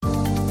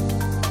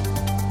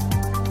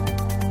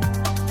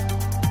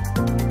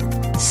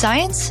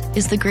Science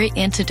is the great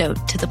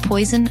antidote to the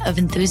poison of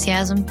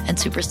enthusiasm and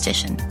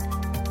superstition.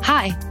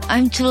 Hi,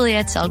 I'm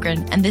Juliette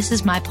Selgren, and this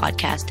is my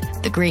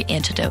podcast, The Great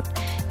Antidote,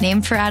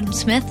 named for Adam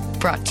Smith,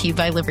 brought to you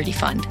by Liberty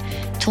Fund.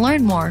 To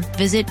learn more,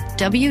 visit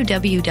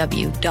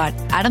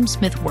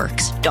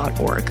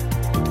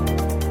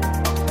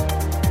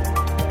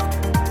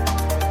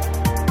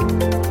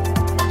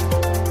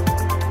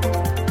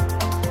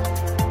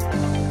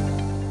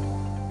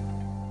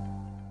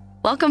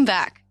Welcome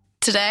back.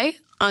 Today,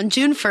 on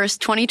June 1st,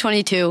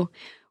 2022,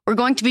 we're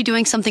going to be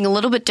doing something a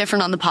little bit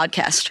different on the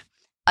podcast.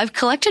 I've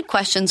collected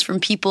questions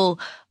from people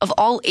of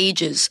all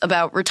ages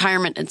about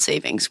retirement and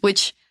savings,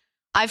 which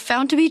I've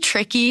found to be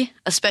tricky,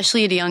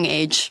 especially at a young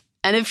age.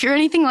 And if you're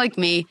anything like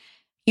me,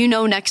 you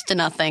know next to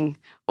nothing,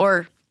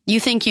 or you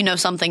think you know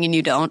something and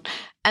you don't.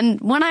 And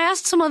when I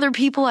asked some other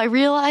people, I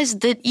realized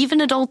that even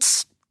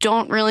adults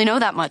don't really know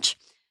that much.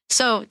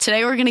 So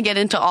today we're going to get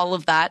into all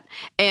of that,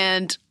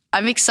 and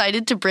I'm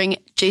excited to bring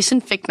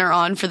Jason Fichtner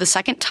on for the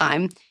second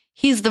time.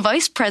 He's the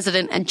vice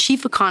president and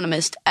chief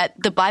economist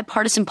at the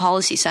Bipartisan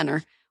Policy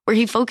Center, where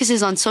he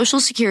focuses on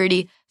Social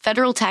Security,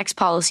 federal tax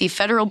policy,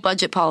 federal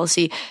budget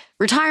policy,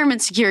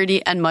 retirement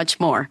security, and much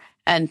more.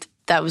 And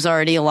that was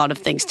already a lot of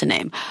things to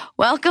name.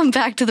 Welcome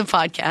back to the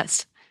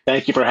podcast.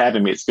 Thank you for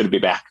having me. It's good to be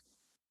back.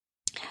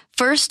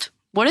 First,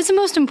 what is the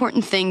most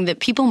important thing that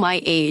people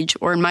my age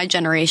or in my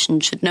generation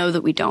should know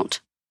that we don't?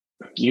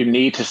 You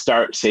need to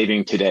start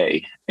saving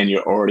today, and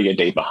you're already a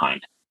day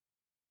behind.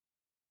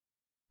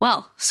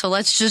 Well, so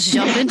let's just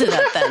jump into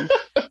that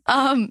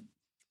then.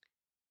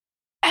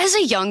 As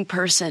a young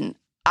person,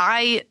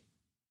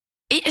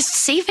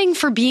 saving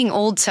for being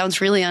old sounds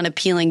really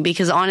unappealing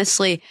because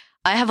honestly,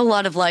 I have a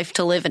lot of life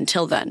to live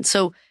until then.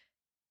 So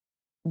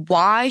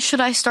why should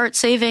I start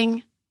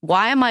saving?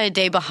 Why am I a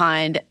day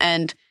behind?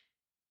 And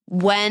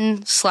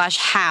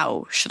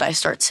when/how should I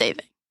start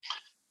saving?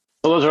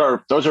 Well,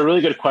 those are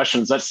really good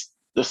questions. Let's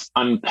just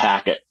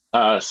unpack it.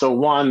 So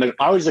one,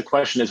 always the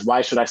question is,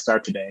 why should I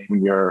start today?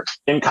 When you're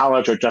in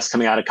college or just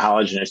coming out of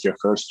college and it's your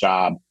first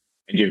job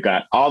and you've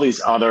got all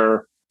these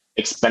other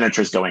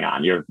expenditures going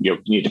on. You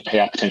need to pay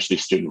off potentially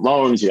student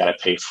loans. You got to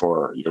pay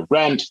for your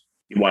rent.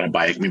 You want to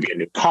buy maybe a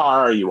new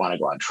car. You want to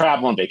go on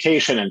travel and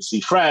vacation and see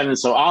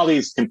friends. So all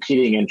these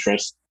competing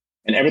interests,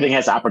 and everything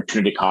has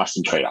opportunity costs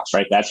and trade-offs,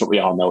 right? That's what we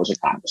all know as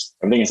economists.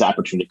 Everything has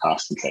opportunity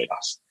costs and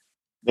trade-offs.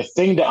 The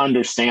thing to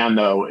understand,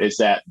 though, is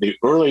that the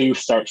earlier you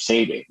start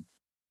saving,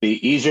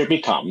 the easier it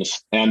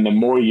becomes and the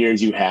more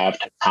years you have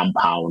to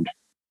compound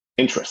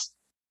interest.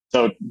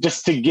 So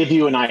just to give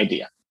you an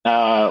idea,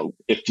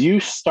 if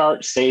you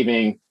start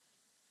saving,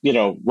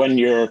 when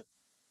you're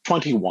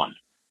 21,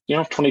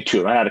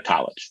 22, right out of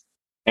college,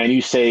 and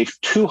you save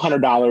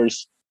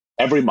 $200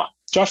 every month,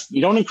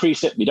 you don't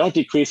increase it, you don't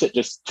decrease it,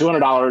 just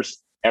 $200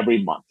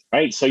 every month,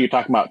 right? So you're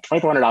talking about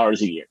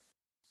 $2,400 a year.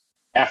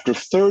 After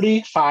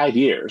 35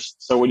 years,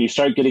 so when you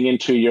start getting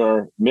into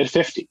your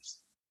mid-50s,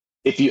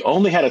 if you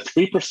only had a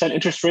 3%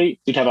 interest rate,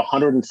 you'd have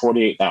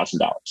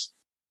 $148,000. If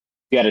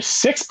you had a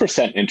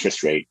 6%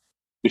 interest rate,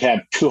 you'd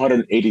have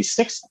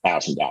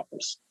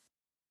 $286,000.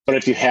 But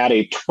if you had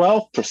a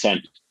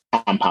 12%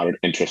 compounded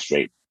interest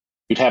rate,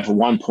 you'd have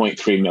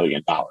 $1.3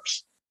 million.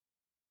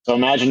 So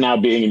imagine now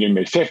being in your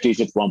mid-50s,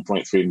 it's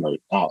 $1.3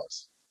 million.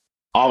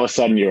 All of a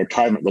sudden, your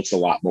retirement looks a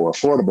lot more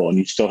affordable, and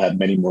you still have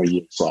many more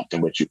years left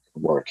in which you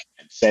can work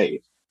and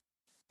save.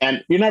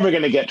 And you're never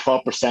going to get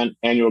 12%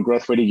 annual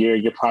growth rate a year.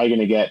 You're probably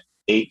going to get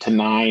 8 to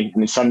 9.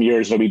 And in some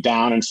years, it'll be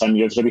down, and some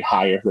years, it'll be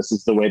higher. This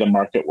is the way the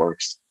market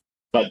works.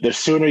 But the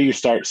sooner you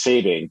start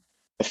saving,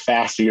 the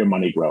faster your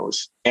money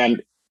grows.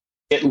 And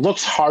it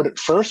looks hard at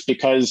first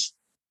because,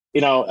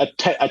 a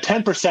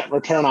 10%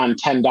 return on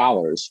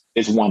 $10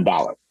 is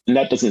 $1. And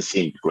that doesn't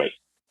seem great.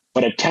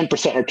 But a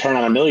 10% return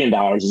on $1 million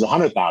is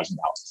 $100,000.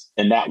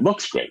 And that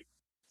looks great.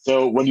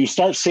 So when you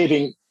start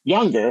saving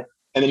younger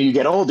and then you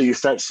get older, you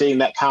start seeing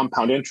that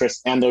compound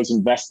interest and those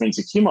investments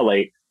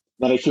accumulate.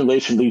 That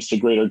accumulation leads to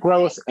greater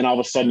growth. And all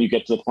of a sudden you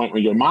get to the point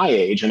where you're my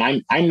age, and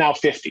I'm now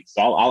 50.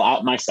 So I'll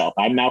out myself.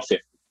 I'm now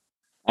 50.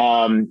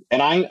 And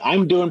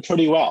I'm doing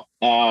pretty well.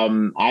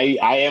 I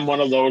am one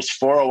of those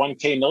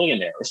 401k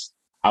millionaires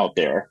out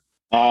there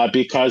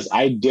because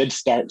I did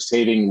start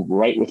saving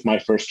right with my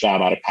first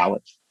job out of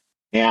college.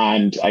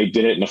 And I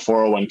did it in a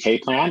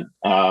 401k plan.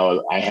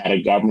 I had a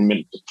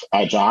government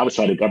job,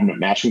 so I had a government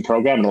matching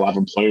program, and a lot of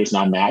employers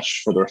now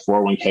match for their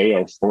 401k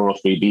or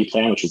 403b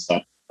plan, which is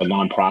a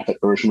nonprofit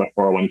version of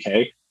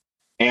 401k.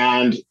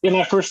 And when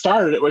I first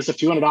started, it was a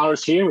few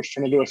 $100s here, which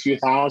turned into a few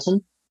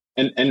thousand.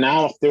 And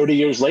now 30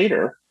 years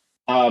later,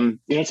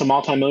 it's a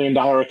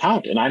multi-million-dollar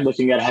account. And I'm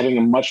looking at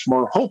having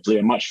hopefully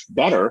a much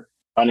better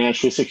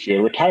financially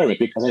secure retirement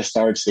because I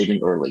started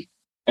saving early.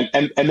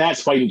 And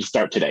that's why you need to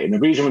start today. And the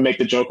reason we make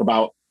the joke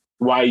about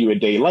why you a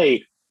day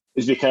late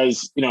is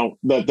because,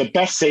 the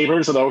best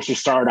savers are those who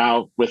start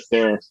out with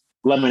their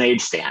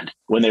lemonade stand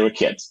when they were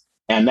kids.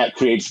 And that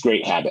creates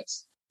great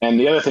habits. And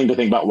the other thing to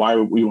think about why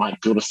we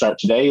want people to start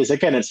today is,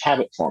 again, it's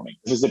habit forming.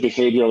 This is the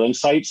behavioral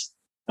insights.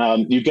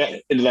 You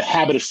get into the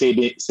habit of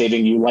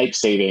saving, you like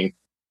saving.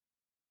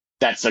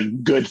 that's a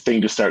good thing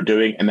to start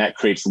doing. And that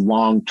creates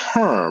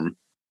long-term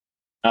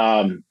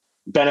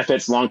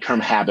benefits,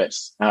 long-term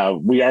habits.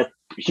 We are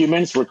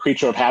humans, we're a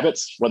creature of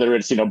habits, whether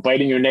it's,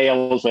 biting your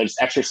nails, whether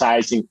it's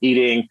exercising,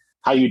 eating,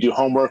 how you do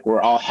homework,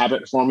 we're all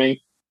habit forming.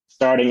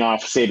 Starting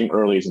off saving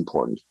early is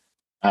important.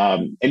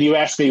 And you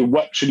asked me,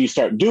 what should you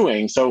start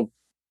doing? So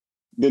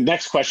the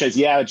next question is,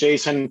 yeah,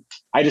 Jason,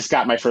 I just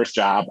got my first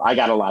job. I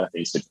got a lot of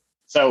things to do.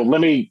 So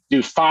let me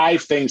do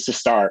 5 things to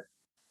start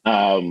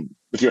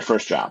with your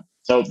first job.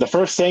 So the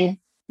first thing,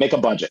 make a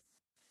budget.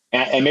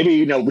 And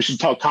maybe, we should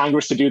tell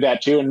Congress to do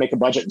that too and make a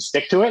budget and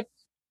stick to it.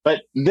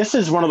 But this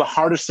is one of the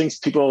hardest things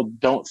people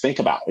don't think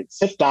about.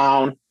 Sit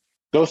down,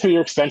 go through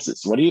your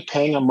expenses. What are you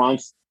paying a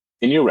month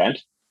in your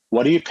rent?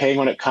 What are you paying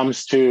when it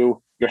comes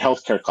to your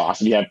healthcare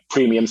costs? If you have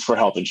premiums for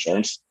health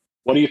insurance,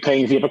 what are you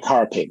paying if you have a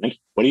car payment?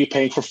 What are you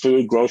paying for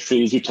food,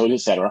 groceries,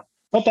 utilities, et cetera?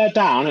 Put that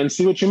down and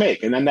see what you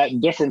make. And then that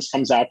difference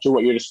comes out to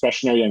what your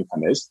discretionary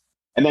income is.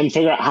 And then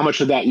figure out how much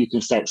of that you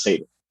can start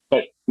saving.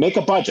 But make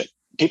a budget.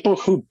 People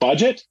who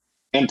budget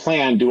and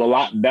plan do a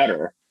lot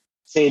better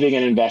saving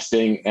and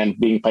investing and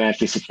being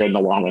financially secure in the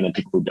long run than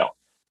people who don't.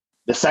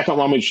 The second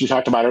one, which you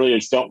talked about earlier,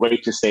 is don't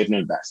wait to save and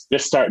invest.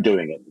 Just start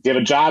doing it. If you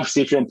have a job,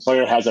 see if your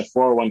employer has a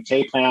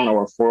 401k plan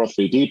or a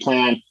 403d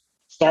plan.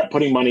 Start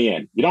putting money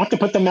in. You don't have to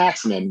put the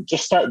maximum.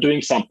 Just start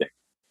doing something.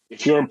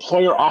 If your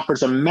employer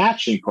offers a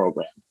matching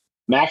program,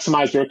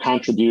 maximize your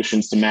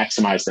contributions to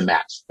maximize the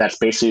match. That's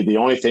basically the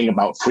only thing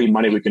about free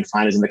money we can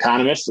find as an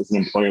economist is an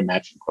employer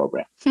matching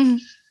program. Mm-hmm.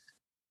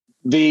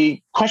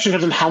 The question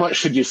comes in, how much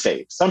should you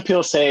save? Some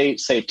people say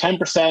save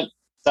 10%,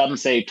 some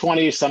say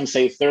 20, some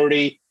say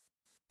 30.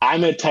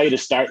 I'm going to tell you to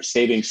start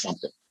saving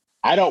something.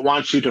 I don't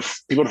want people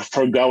to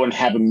forgo and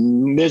have a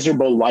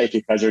miserable life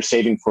because they're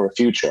saving for a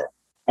future.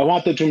 I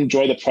want them to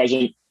enjoy the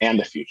present and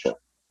the future.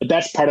 But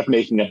that's part of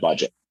making a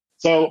budget.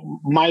 So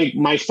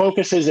my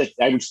focus is that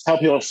I would tell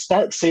people to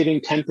start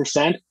saving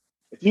 10%.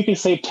 If you can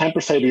save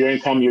 10% of your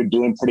income, you're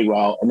doing pretty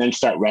well, and then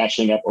start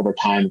ratcheting up over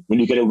time. When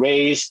you get a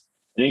raise,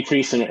 an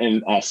increase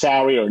in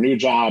salary or a new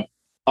job,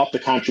 up the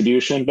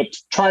contribution, but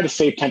try to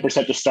save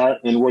 10% to start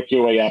and work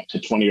your way up to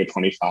 20 or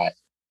 25.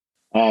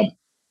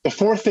 The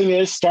fourth thing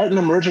is start an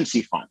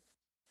emergency fund.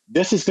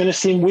 This is going to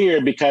seem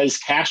weird because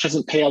cash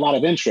doesn't pay a lot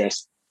of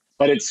interest,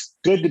 but it's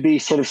good to be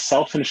sort of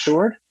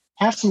self-insured.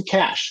 Have some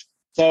cash.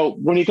 So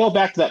when you go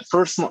back to the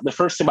first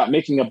thing about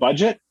making a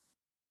budget,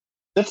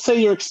 let's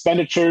say your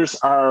expenditures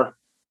are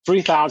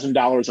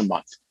 $3,000 a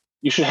month.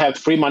 You should have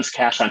 3 months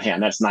cash on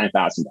hand. That's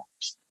 $9,000.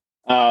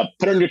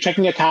 Put it in your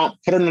checking account,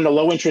 put it in a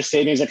low interest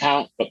savings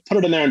account, but put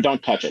it in there and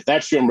don't touch it.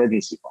 That's your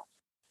emergency fund.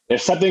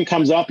 If something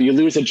comes up, you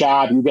lose a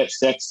job, you get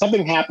sick,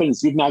 something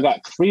happens, you've now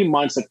got 3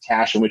 months of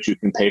cash in which you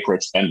can pay for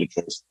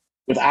expenditures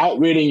without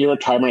reading your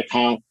retirement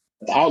account,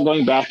 without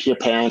going back to your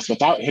parents,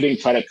 without hitting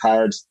credit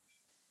cards.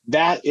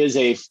 That is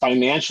a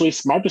financially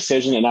smart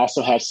decision and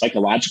also has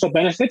psychological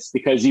benefits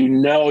because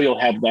you'll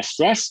have less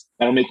stress.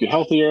 That'll make you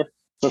healthier.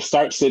 So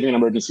start saving an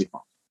emergency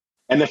fund.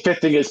 And the fifth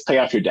thing is pay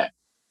off your debt.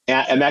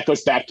 And that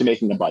goes back to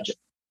making a budget.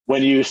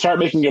 When you start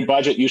making your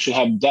budget, you should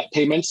have debt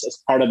payments as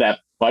part of that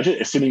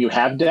budget, assuming you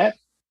have debt.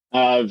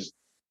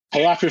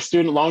 Pay off your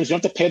student loans. You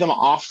don't have to pay them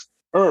off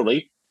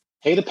early.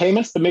 Pay the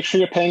payments, but make sure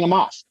you're paying them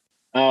off.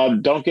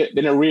 Don't get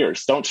in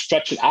arrears. Don't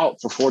stretch it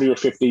out for 40 or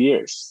 50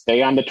 years.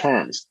 Stay on the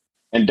terms.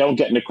 And don't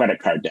get into credit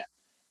card debt.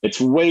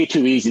 It's way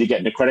too easy to get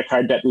into credit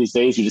card debt these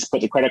days. You just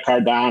put the credit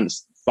card down,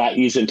 it's flat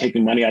easy and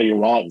taking money out of your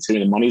wallet and seeing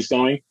the money's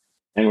going.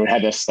 And we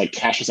have this like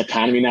cashless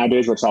economy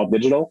nowadays where it's all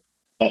digital.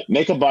 But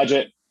make a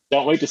budget.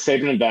 Don't wait to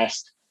save and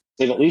invest.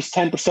 Save at least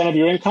 10% of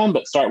your income,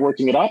 but start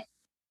working it up.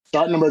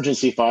 Start an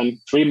emergency fund,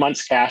 3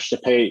 months cash to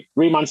pay,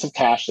 3 months of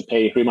cash to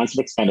pay 3 months of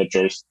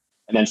expenditures,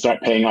 and then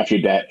start paying off your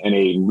debt in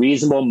a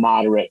reasonable,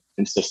 moderate,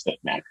 consistent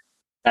manner.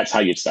 That's how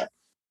you'd start.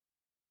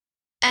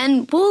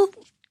 And we'll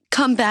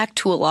come back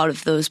to a lot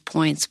of those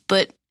points.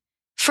 But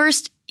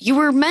first, you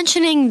were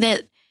mentioning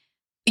that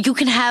you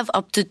can have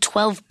up to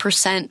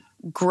 12%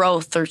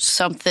 growth or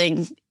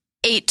something,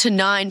 8 to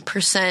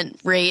 9%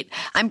 rate.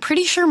 I'm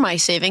pretty sure my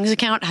savings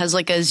account has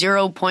like a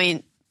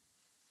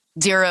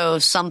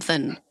 0.0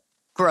 something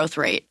growth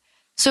rate.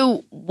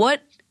 So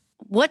what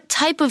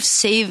type of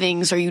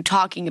savings are you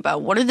talking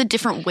about? What are the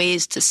different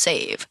ways to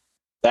save?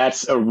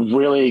 That's a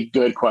really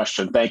good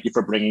question. Thank you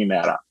for bringing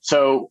that up.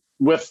 So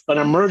with an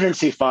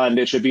emergency fund,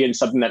 it should be in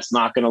something that's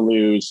not going to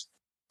lose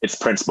its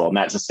principal, and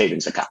that's a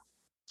savings account.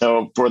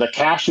 So for the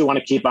cash you want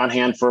to keep on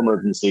hand for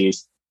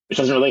emergencies, which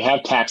doesn't really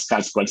have tax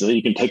consequences,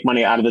 you can take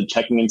money out of the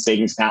checking and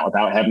savings account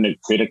without having to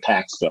create a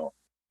tax bill.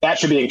 That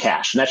should be in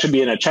cash, and that should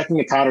be in a checking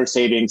account or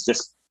savings.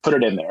 Just put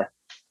it in there.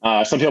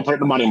 Some people put it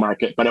in the money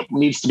market, but it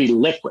needs to be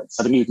liquid,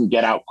 something you can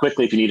get out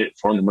quickly if you need it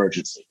for an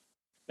emergency.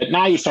 But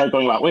now you start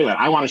going about, wait a minute,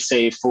 I want to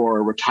save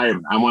for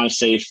retirement. I want to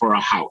save for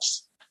a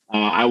house.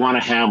 I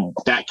want to have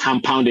that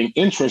compounding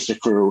interest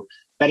accrue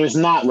that is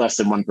not less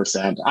than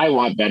 1%. I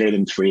want better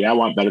than 3. I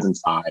want better than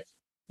 5.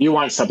 You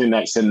want something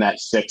that's in that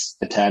 6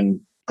 to 10%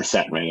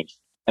 range.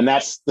 And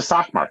that's the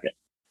stock market.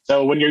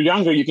 So when you're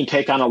younger, you can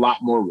take on a lot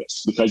more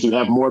risk because you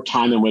have more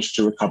time in which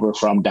to recover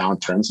from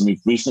downturns. And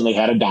we've recently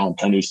had a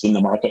downturn. We've seen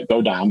the market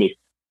go down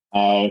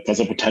because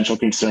of potential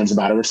concerns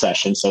about a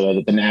recession. So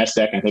that the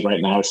NASDAQ, I think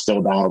right now, is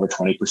still down over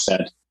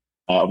 20%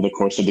 over the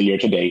course of the year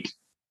to date.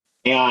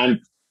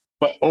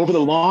 But over the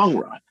long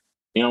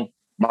run,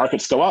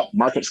 markets go up,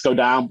 markets go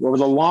down. Over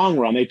the long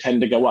run, they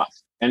tend to go up.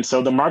 And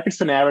so the market's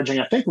been averaging,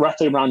 I think,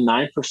 roughly around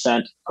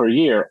 9% per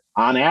year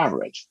on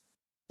average.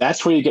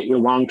 That's where you get your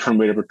long-term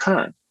rate of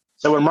return.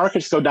 So when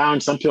markets go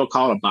down, some people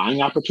call it a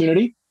buying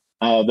opportunity.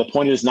 The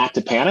point is not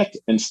to panic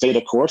and stay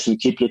the course and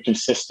keep your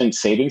consistent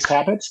savings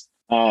habits.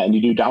 And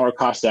you do dollar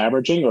cost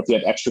averaging, or if you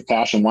have extra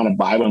cash and want to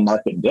buy when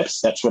market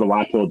dips, that's what a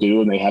lot of people do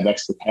when they have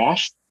extra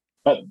cash.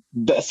 But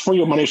that's where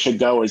your money should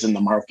go, is in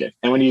the market.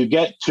 And when you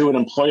get to an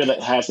employer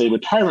that has a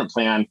retirement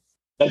plan,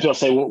 then people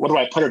say, well, what do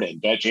I put it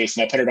in?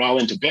 Jason, I put it all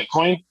into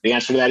Bitcoin? The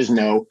answer to that is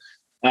no.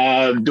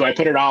 Do I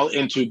put it all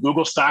into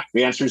Google stock?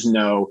 The answer is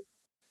no.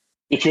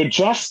 If you're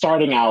just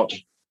starting out,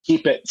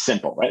 keep it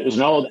simple, right? There's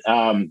an old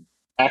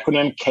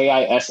acronym,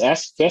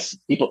 KISS, KISS,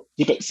 people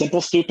keep it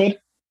simple, stupid.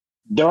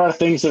 There are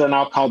things that are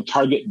now called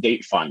target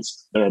date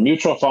funds. There are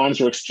mutual funds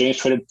or exchange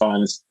traded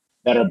funds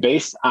that are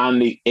based on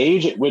the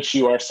age at which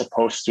you are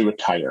supposed to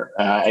retire.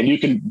 And you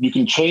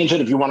can change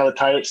it if you want to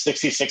retire at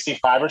 60,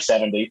 65, or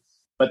 70.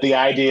 But the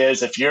idea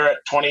is if you're at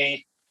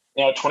 22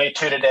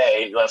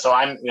 today, so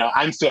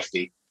I'm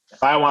 50.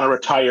 If I want to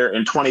retire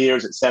in 20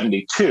 years at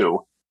 72,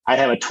 I'd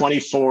have a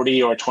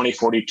 2040 or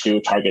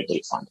 2042 target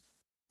date fund.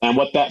 And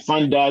what that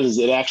fund does is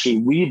it actually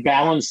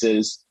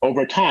rebalances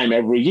over time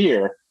every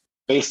year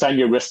based on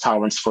your risk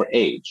tolerance for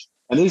age.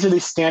 And these are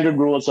these standard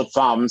rules of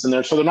thumbs, and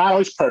they're not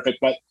always perfect,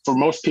 but for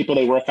most people,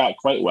 they work out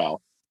quite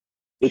well.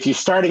 If you're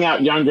starting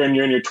out younger and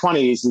you're in your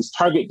 20s, these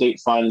target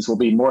date funds will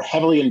be more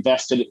heavily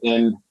invested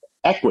in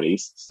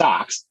equities,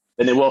 stocks,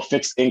 than they will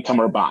fixed income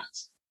or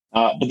bonds.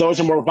 But those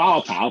are more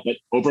volatile, but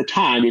over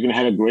time, you're going to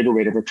have a greater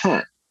rate of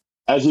return.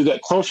 As you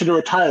get closer to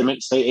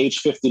retirement, say age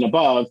 50 and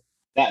above,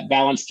 that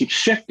balance keeps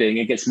shifting.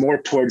 It gets more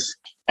towards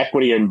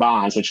equity and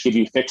bonds, which give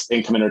you fixed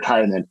income in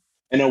retirement,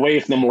 and away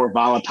from the more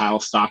volatile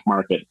stock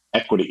market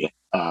equity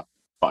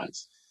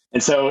funds.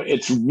 And so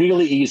it's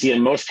really easy.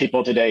 And most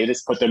people today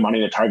just put their money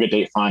in a target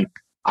date fund.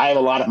 I have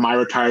a lot of my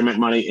retirement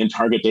money in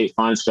target date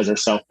funds because they're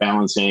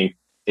self-balancing.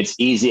 It's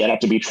easy. I don't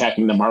have to be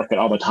tracking the market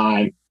all the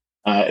time.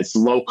 It's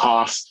low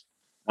cost.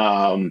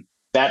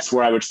 That's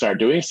where I would start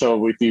doing.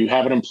 So if you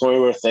have an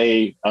employer with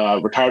a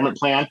retirement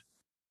plan,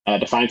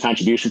 defined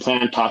contribution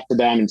plan, talk to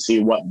them and see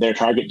what their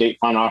target date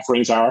fund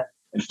offerings are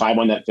and find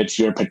one that fits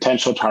your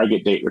potential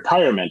target date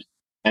retirement.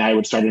 And I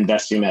would start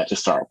investing in that to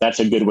start. That's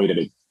a good way to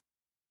be.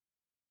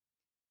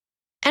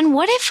 And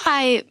what if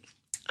I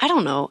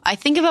don't know, I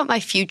think about my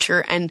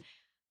future and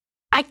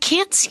I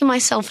can't see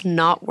myself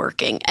not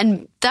working,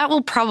 and that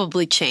will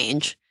probably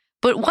change.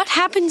 But what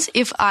happens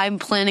if I'm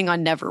planning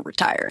on never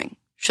retiring?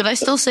 Should I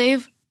still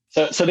save?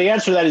 So the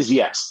answer to that is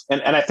yes.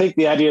 And I think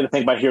the idea to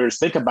think about here is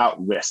think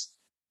about risk.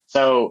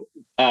 So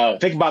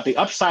think about the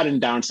upside and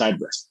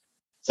downside risk.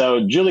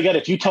 So Juliet,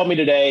 if you told me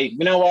today,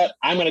 you know what,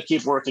 I'm going to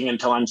keep working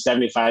until I'm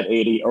 75,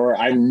 80, or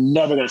I'm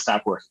never going to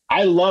stop working.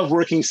 I love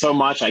working so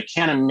much. I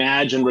can't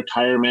imagine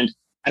retirement.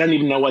 I don't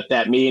even know what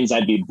that means.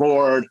 I'd be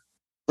bored.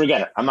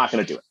 Forget it. I'm not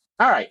going to do it.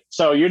 All right.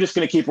 So you're just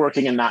going to keep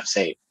working and not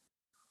save.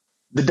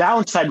 The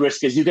downside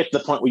risk is you get to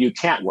the point where you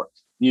can't work.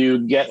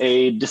 You get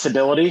a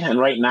disability. And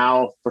right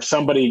now, for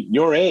somebody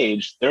your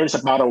age, there's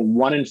about a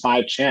 1 in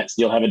 5 chance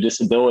you'll have a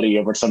disability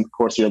over some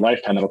course of your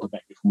lifetime that'll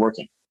prevent you from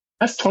working.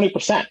 That's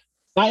 20%.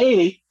 Not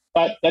 80,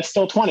 but that's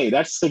still 20.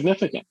 That's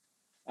significant.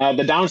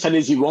 The downside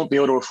is you won't be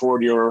able to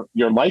afford your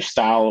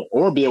lifestyle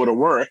or be able to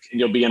work, and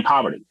you'll be in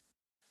poverty.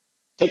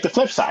 Take the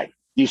flip side.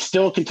 You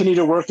still continue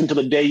to work until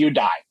the day you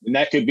die. And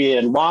that could be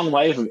a long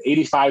life of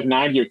 85,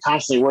 90. You're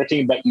constantly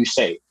working, but you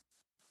save.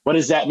 What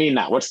does that mean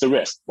now? What's the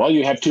risk? Well,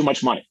 you have too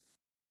much money.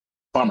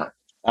 Bummer.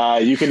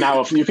 You can now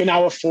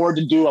afford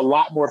to do a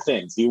lot more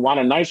things. You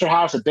want a nicer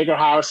house, a bigger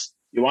house.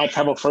 You want to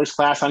travel first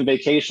class on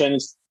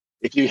vacations.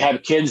 If you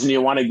have kids and you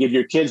want to give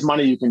your kids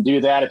money, you can do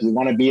that. If you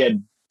want to be a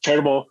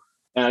charitable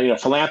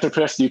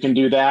philanthropist, you can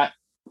do that.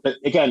 But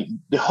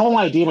again, the whole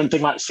idea when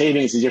thinking about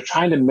savings is you're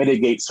trying to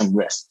mitigate some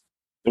risk.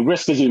 The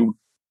risk is you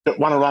don't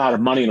want to run out of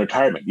money in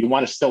retirement. You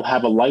want to still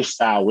have a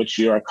lifestyle which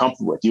you are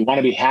comfortable with. You want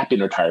to be happy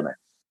in retirement.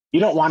 You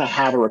don't want to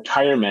have a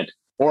retirement,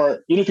 or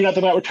even if you're not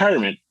thinking about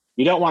retirement,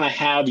 you don't want to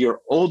have your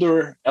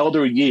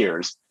elder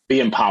years be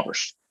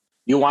impoverished.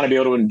 You want to be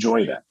able to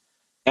enjoy them.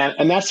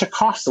 And that's a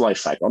cost of life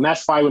cycle. And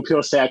that's why when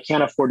people say, I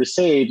can't afford to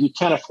save, you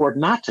can't afford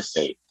not to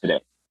save today.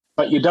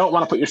 But you don't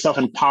want to put yourself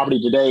in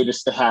poverty today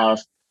just to have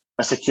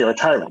a secure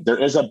retirement.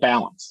 There is a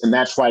balance. And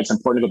that's why it's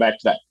important to go back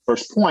to that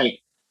first point,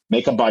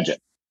 make a budget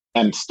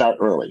and start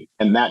early.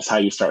 And that's how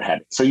you start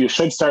having. So you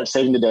should start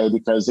saving today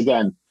because,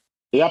 again,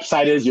 the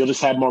upside is you'll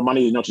just have more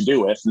money to know what to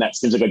do with. And that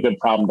seems like a good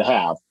problem to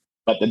have.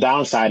 But the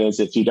downside is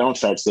if you don't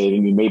start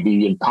saving, you may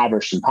be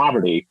impoverished in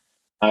poverty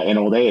in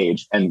old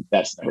age. And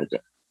that's never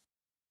good.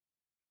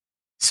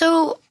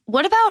 So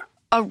what about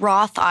a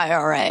Roth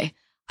IRA?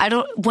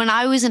 When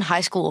I was in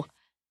high school,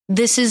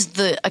 this is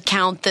the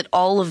account that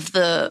all of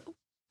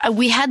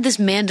we had this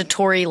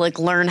mandatory like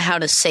learn how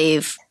to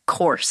save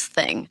course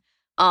thing.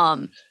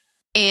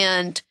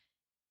 And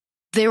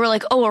they were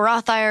like, oh, a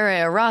Roth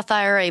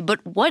IRA.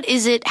 But what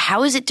is it?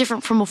 How is it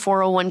different from a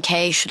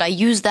 401k? Should I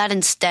use that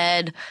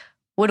instead?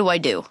 What do I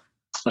do?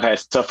 Okay.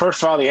 So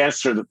first of all,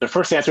 the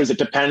first answer is it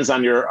depends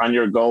on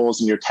your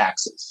goals and your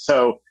taxes.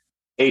 So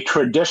a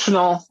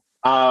traditional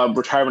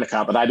retirement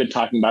account that I've been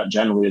talking about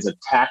generally is a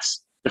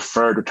tax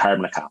deferred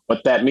retirement account.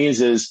 What that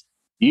means is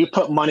you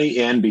put money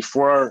in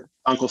before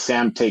Uncle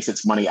Sam takes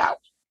its money out.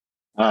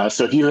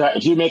 So if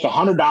you make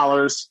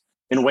 $100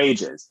 in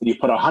wages and you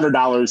put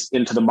 $100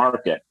 into the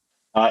market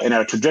in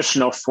a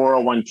traditional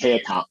 401k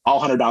account,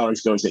 all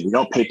 $100 goes in. You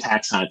don't pay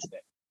tax on it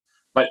today,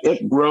 but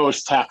it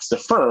grows tax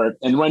deferred.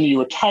 And when you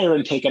retire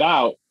and take it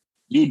out,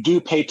 you do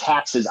pay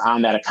taxes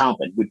on that account.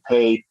 But you would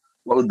pay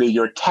what would be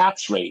your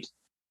tax rate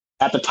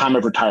at the time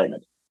of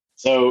retirement.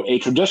 So a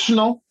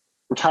traditional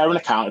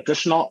retirement account, a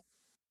traditional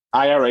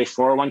IRA,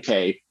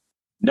 401k,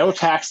 no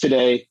tax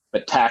today,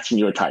 but tax when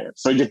you retire.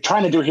 So what you're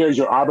trying to do here is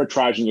you're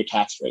arbitraging your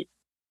tax rate.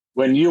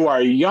 When you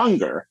are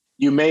younger,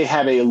 you may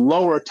have a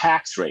lower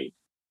tax rate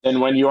than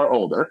when you are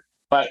older.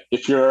 But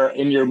if you're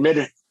in your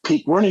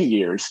mid-peak earning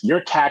years, your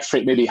tax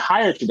rate may be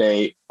higher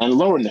today and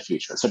lower in the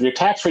future. So if your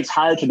tax rate's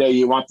higher today,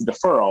 you want the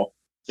deferral,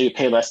 so you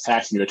pay less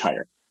tax when you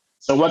retire.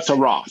 So what's a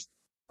Roth?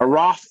 A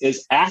Roth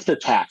is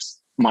after-tax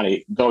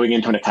money going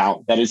into an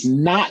account that is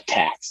not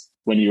taxed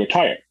when you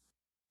retire.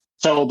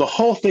 So the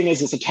whole thing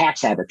is it's a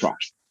tax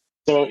arbitrage.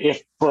 So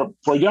if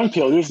for young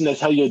people, the reason they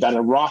tell you that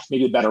a Roth may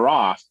be better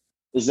off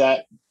is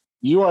that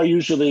you are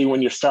usually,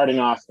 when you're starting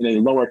off, in a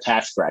lower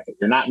tax bracket.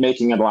 You're not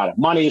making a lot of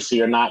money, so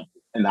you're not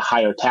in the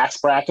higher tax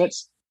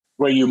brackets,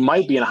 where you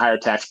might be in a higher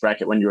tax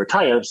bracket when you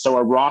retire. So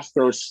a Roth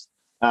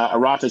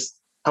is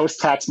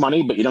post-tax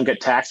money, but you don't get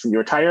taxed when you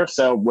retire.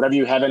 So whatever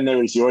you have in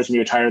there is yours when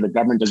you retire. The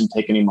government doesn't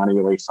take any money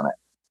away from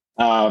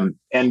it.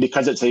 And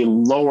because it's a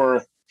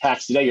lower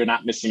tax today, you're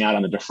not missing out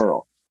on the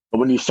deferral. But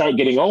when you start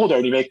getting older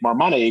and you make more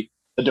money,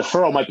 the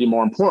deferral might be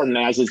more important,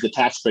 as is the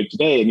tax break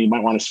today, and you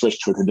might want to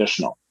switch to a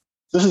traditional.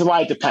 This is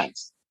why it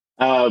depends.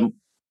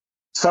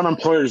 Some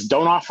employers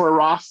don't offer a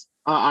Roth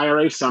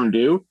IRA, some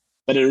do,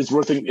 but it's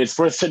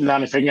worth sitting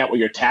down and figuring out what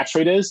your tax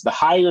rate is. The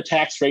higher your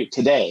tax rate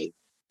today,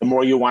 the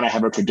more you want to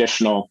have a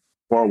traditional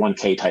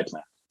 401k type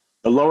plan.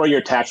 The lower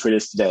your tax rate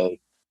is today,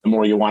 the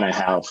more you want to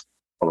have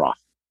a Roth.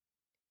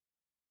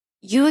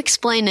 You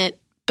explain it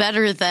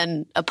better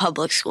than a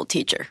public school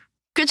teacher.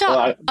 Good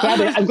job.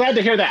 I'm glad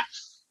to hear that.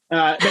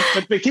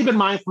 But keep in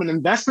mind, from an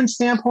investment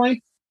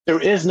standpoint, there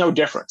is no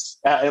difference.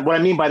 What I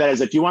mean by that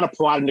is if you want to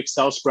pull out an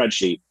Excel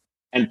spreadsheet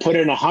and put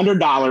in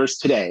 $100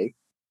 today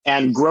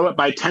and grow it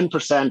by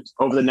 10%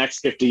 over the next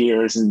 50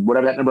 years and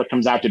whatever that number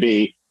comes out to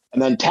be,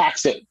 and then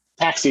tax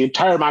the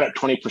entire amount at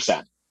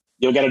 20%,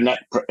 you'll get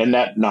a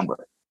net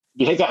number.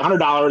 You take that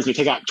 $100 and you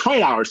take out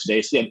 $20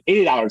 today, so you have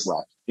 $80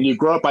 left, and you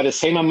grow it by the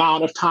same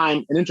amount of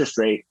time and interest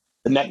rate,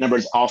 the net number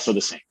is also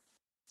the same.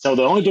 So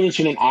the only difference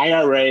between an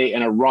IRA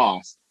and a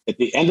Roth at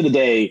the end of the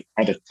day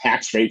are the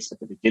tax rates at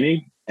the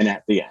beginning and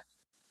at the end.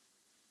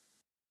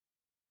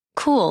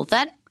 Cool.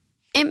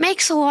 It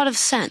makes a lot of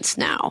sense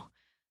now.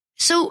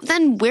 So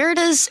then where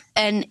does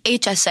an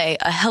HSA,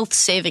 a health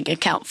saving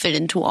account, fit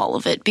into all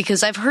of it?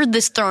 Because I've heard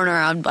this thrown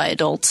around by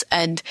adults,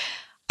 and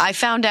I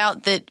found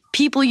out that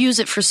people use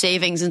it for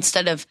savings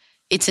instead of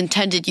its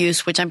intended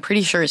use, which I'm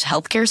pretty sure is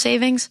healthcare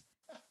savings.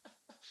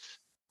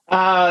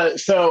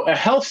 So a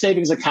health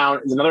savings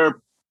account is another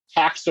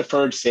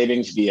tax-deferred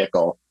savings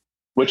vehicle,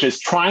 which is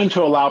trying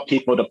to allow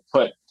people to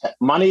put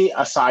money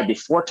aside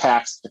before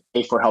tax to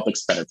pay for health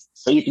expenditures.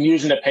 So you can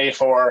use it to pay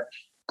for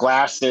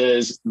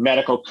glasses,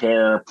 medical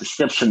care,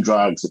 prescription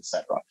drugs,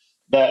 etc.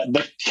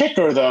 The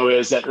kicker, though,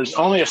 is that there's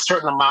only a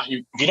certain amount.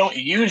 If you don't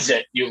use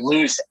it, you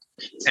lose it.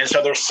 And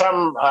so there's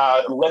some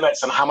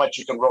limits on how much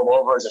you can roll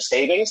over as a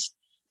savings.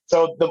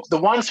 So the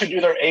ones who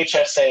do their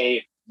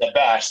HSA the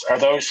best are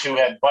those who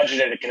have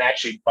budgeted and can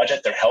actually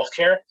budget their health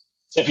care.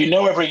 So if you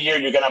know every year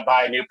you're going to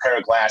buy a new pair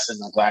of glasses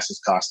and the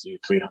glasses cost you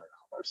 $300,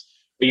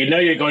 but you know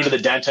you're going to the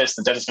dentist,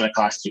 the dentist is going to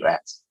cost you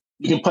X.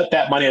 You can put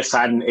that money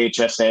aside in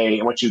HSA,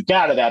 and what you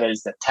get out of that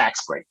is the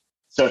tax break.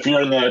 So if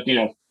you're in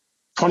the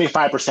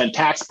 25%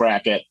 tax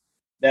bracket,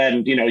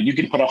 then you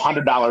can put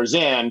 $100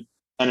 in,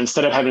 and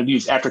instead of having to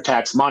use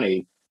after-tax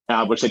money,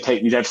 which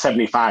you'd have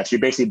 75, so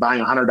you're basically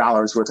buying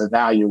 $100 worth of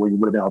value where you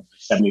would have been able to pay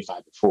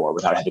 75 before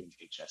without having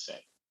an HSA.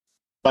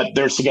 But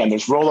there's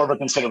rollover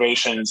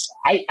considerations.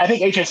 I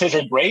think HSAs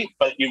are great,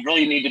 but you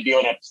really need to be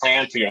able to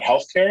plan for your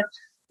healthcare.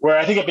 Where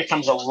I think it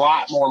becomes a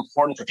lot more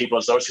important for people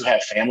is those who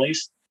have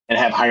families and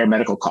have higher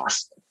medical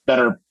costs that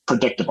are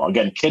predictable.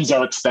 Again, kids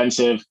are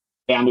expensive.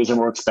 Families are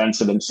more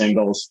expensive than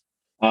singles.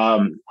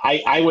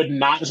 I would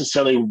not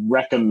necessarily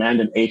recommend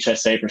an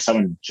HSA for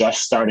someone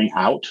just starting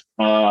out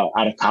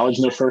of college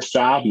in their first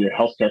job. Your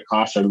healthcare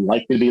costs are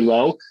likely to be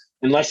low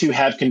unless you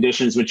have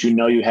conditions which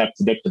you have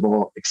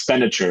predictable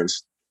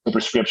expenditures for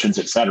prescriptions,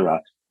 et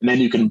cetera. And then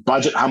you can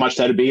budget how much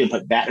that would be and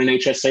put that in an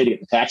HSA to get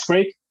the tax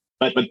break.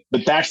 But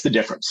that's the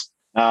difference.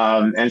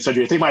 And so if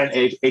you're thinking about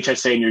an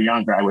HSA and you're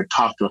younger, I would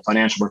talk to a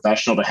financial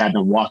professional to have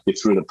them walk you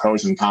through the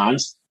pros and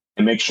cons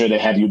and make sure they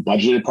have you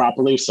budgeted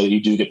properly so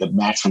you do get the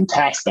maximum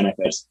tax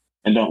benefits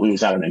and don't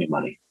lose out on any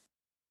money.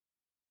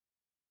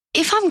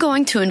 If I'm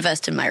going to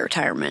invest in my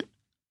retirement,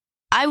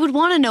 I would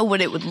want to know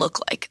what it would look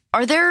like.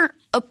 Are there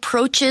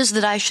approaches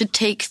that I should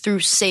take through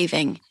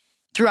saving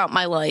throughout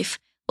my life,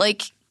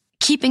 like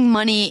keeping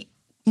money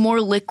more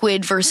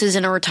liquid versus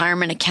in a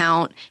retirement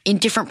account in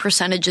different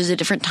percentages at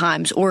different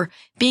times, or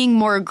being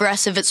more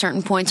aggressive at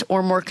certain points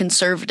or more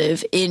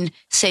conservative in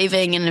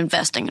saving and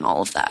investing and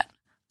all of that?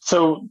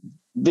 So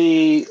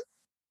the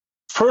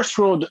first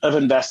rule of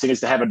investing is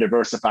to have a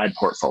diversified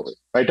portfolio,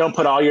 right? Don't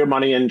put all your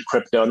money in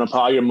crypto. Don't put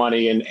all your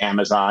money in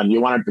Amazon.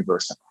 You want to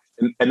diversify.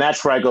 And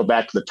that's where I go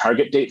back to the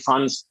target date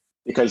funds,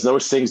 because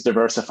those things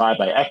diversify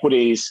by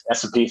equities,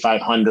 S&P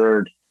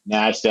 500,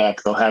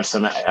 NASDAQ. They'll have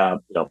some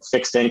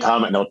fixed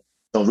income, and they'll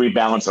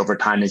rebalance over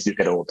time as you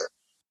get older.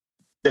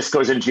 This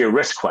goes into your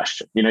risk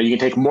question. You can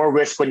take more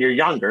risk when you're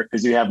younger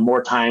because you have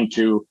more time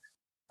to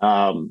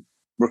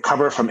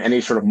recover from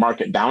any sort of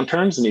market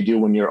downturns than you do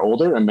when you're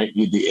older, and might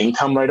need the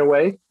income right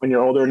away when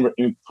you're older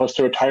and close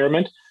to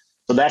retirement.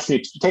 So that's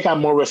you take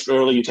on more risk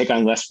early, you take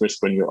on less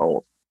risk when you're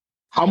old.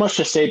 How much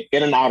to save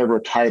in and out of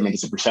retirement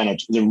as a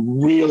percentage is a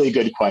really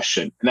good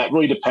question. And that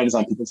really depends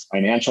on people's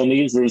financial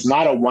needs. There's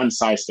not a one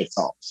size fits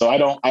all. So I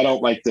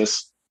don't like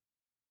this,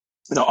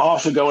 all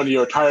should go into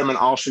your retirement,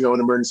 all should go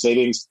into emergency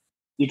savings.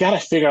 You got to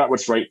figure out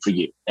what's right for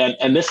you.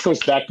 And this goes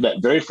back to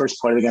that very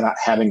first point again about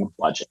having a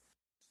budget.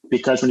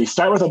 Because when you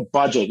start with a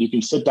budget, you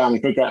can sit down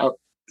and figure out,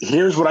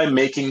 here's what I'm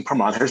making per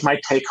month. Here's my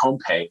take home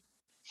pay.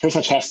 Here's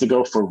what has to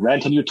go for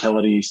rent and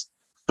utilities,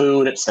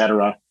 food, et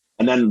cetera.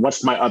 And then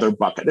what's my other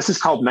bucket? This is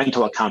called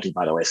mental accounting,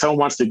 by the way. If someone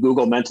wants to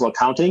Google mental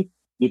accounting,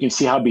 you can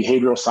see how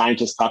behavioral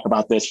scientists talk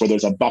about this, where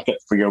there's a bucket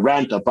for your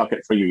rent, a bucket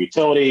for your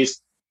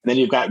utilities, and then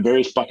you've got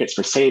various buckets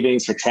for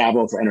savings, for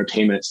travel, for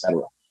entertainment, et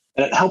cetera.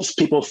 And it helps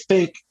people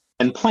think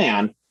and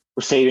plan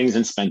for savings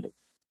and spending.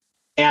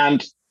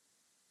 And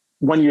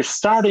when you're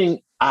starting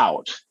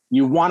out,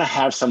 you want to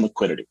have some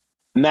liquidity,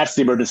 and that's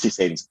the emergency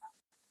savings.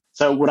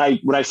 So what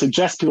I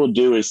suggest people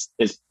do is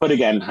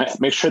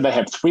make sure they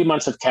have 3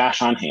 months of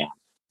cash on hand.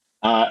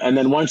 And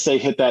then once they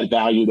hit that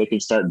value, they can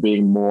start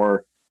being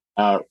more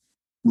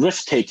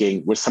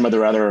risk-taking with some of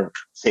their other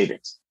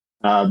savings.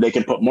 They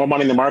can put more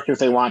money in the market if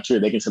they want to.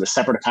 They can set a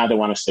separate account they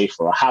want to save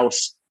for a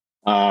house.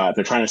 If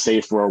they're trying to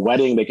save for a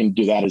wedding, they can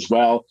do that as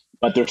well.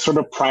 But they're sort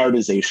of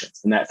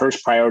prioritizations. And that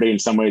first priority in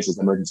some ways is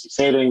emergency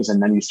savings.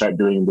 And then you start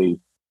doing the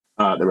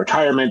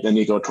retirement, then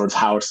you go towards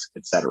house,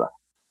 et cetera.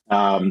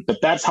 But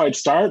that's how I'd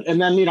start.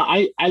 And then,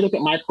 I look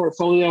at my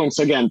portfolio. And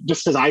so again,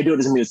 just because I do it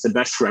doesn't mean it's the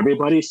best for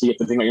everybody. So you have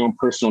to think about your own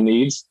personal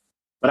needs.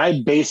 But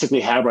I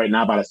basically have right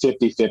now about a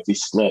 50-50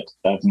 split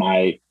of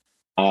my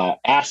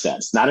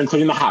assets, not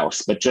including the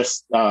house, but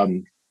just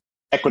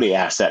equity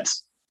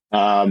assets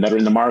that are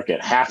in the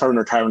market. Half are in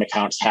retirement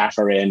accounts, half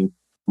are in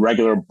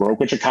regular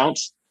brokerage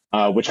accounts,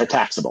 which are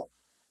taxable.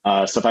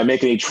 So if I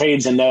make any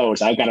trades in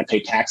those, I've got to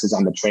pay taxes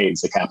on the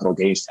trades, the capital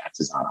gains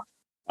taxes on them.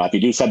 If you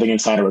do something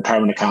inside a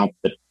retirement account,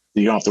 that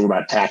you don't have to worry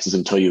about taxes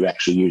until you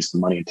actually use the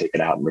money and take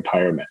it out in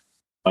retirement.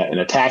 But in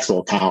a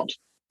taxable account,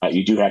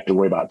 you do have to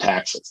worry about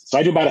taxes. So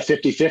I do about a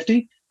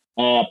 50-50.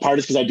 Part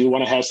is because I do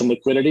want to have some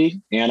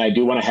liquidity, and I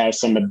do want to have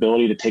some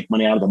ability to take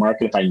money out of the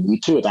market if I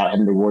need to without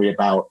having to worry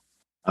about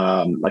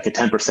like a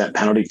 10%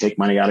 penalty to take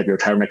money out of your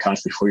retirement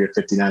accounts before you're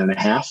 59 and a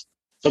half.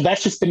 So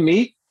that's just been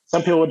me.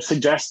 Some people would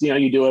suggest,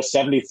 you do a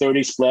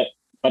 70-30 split.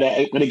 But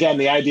again,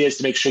 the idea is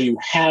to make sure you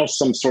have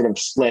some sort of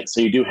split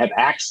so you do have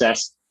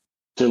access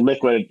to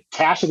liquid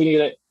cash if you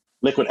need it,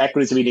 liquid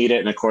equities if you need it,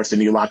 and of course, then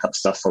you lock up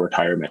stuff for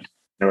retirement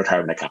in a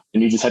retirement account.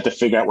 And you just have to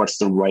figure out what's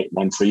the right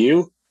one for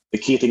you. The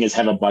key thing is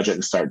have a budget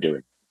and start doing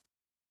it.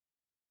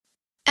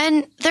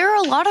 And there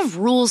are a lot of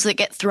rules that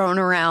get thrown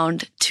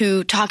around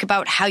to talk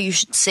about how you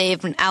should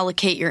save and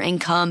allocate your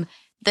income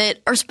that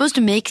are supposed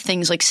to make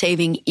things like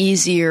saving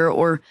easier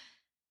or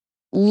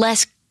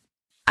less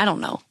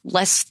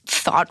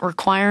thought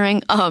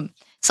requiring.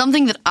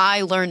 Something that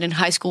I learned in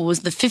high school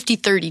was the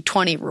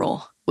 50-30-20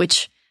 rule,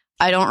 which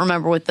I don't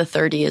remember what the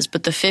 30 is,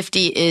 but the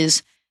 50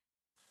 is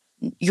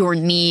your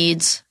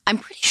needs. I'm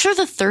pretty sure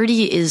the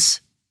 30 is,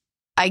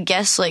 I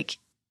guess, like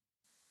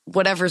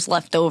whatever's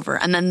left over.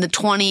 And then the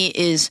 20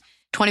 is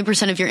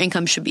 20% of your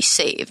income should be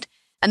saved.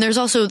 And there's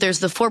the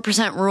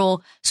 4%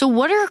 rule. So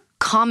what are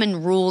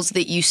common rules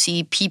that you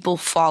see people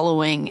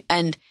following,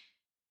 and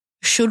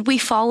should we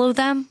follow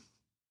them?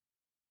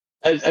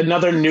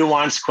 Another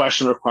nuanced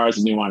question requires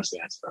a nuanced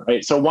answer,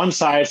 right? So one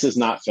size does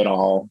not fit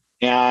all.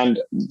 And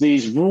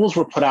these rules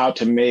were put out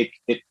to make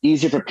it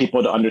easier for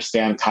people to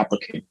understand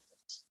complicated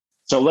things.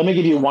 So let me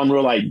give you one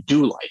rule I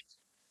do like.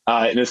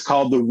 And it's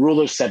called the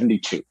rule of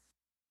 72.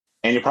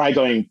 And you're probably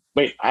going,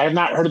 wait, I have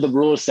not heard of the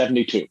rule of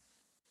 72.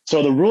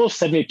 So the rule of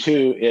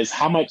 72 is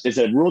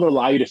a rule to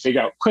allow you to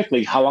figure out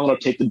quickly how long it'll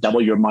take to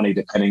double your money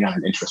depending on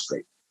an interest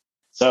rate.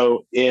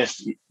 So if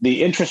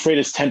the interest rate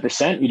is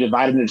 10%, you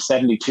divide it into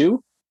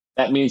 72.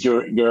 That means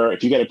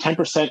if you get a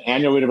 10%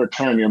 annual rate of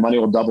return, your money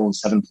will double in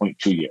 7.2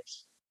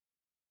 years.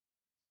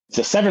 It's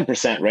a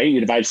 7% rate.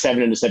 You divide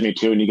 7 into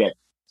 72 and you get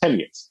 10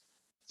 years.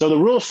 So the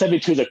rule of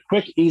 72 is a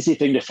quick, easy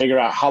thing to figure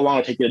out how long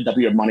it takes you to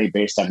double your money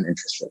based on an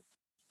interest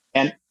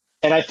rate.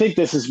 And I think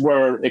this is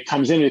where it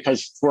comes in,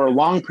 because for a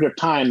long period of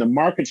time, the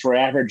markets were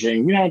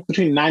averaging,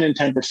 between 9 and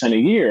 10% a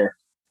year.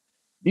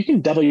 You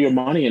can double your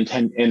money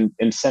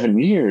in 7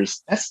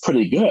 years. That's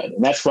pretty good.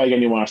 And that's why,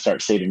 again, you want to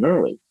start saving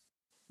early.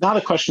 Now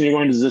the question you're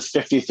going to this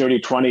 50,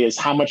 30, 20 is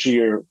how much of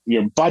your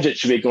budget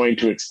should be going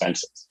to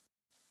expenses.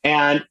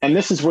 And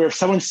this is where if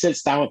someone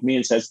sits down with me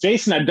and says,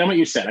 Jason, I've done what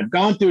you said. I've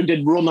gone through and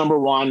did rule number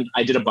 1.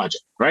 I did a budget,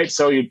 right?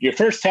 So your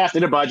first half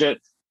did a budget.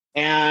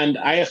 And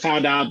I have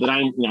found out that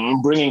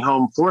I'm bringing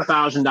home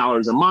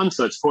 $4,000 a month.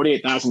 So it's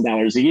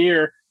 $48,000 a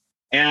year.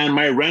 And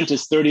my rent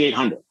is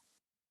 $3,800.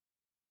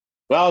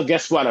 Well,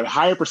 guess what? A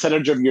higher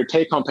percentage of your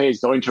take-home pay is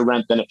going to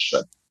rent than it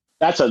should.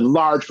 That's a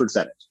large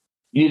percentage.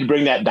 You need to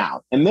bring that down.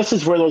 And this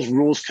is where those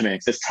rules come in.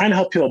 It's trying to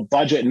help people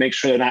budget and make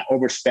sure they're not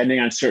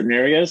overspending on certain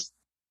areas.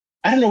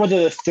 I don't know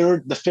whether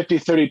the 50,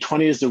 30,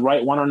 20 is the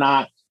right one or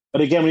not.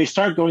 But again, when you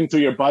start going through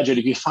your budget,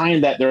 if you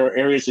find that there are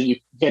areas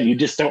that you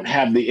just don't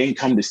have the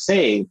income to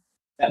save,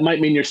 that might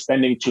mean you're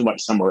spending too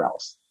much somewhere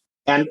else.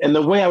 And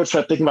the way I would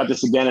start thinking about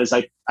this again is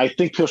I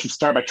think people should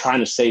start by trying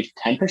to save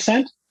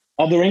 10%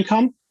 of their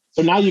income.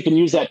 So now you can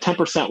use that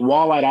 10%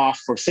 wallet off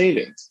for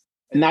savings.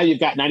 And now you've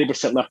got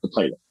 90% left to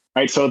play with,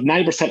 right? So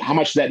 90%, how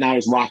much of that now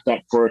is locked up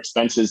for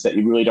expenses that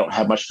you really don't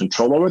have much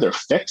control over? They're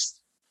fixed.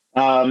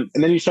 And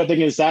then you start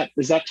thinking, is that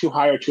too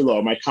high or too low?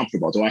 Am I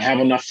comfortable? Do I have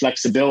enough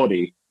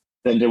flexibility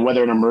than to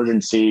weather an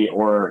emergency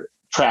or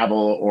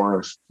travel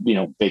or,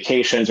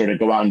 vacations, or to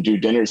go out and do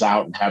dinners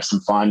out and have some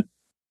fun?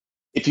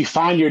 If you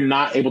find you're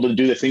not able to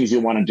do the things you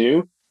want to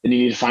do, then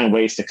you need to find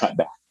ways to cut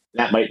back.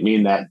 That might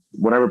mean that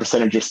whatever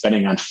percentage you're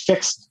spending on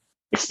fixed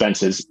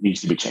expenses needs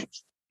to be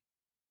changed.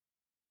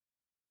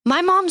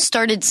 My mom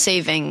started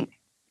saving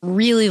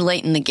really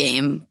late in the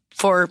game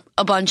for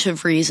a bunch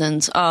of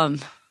reasons.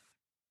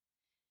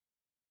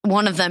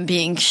 One of them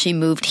being she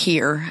moved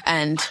here,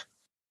 and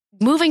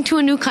moving to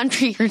a new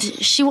country,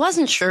 she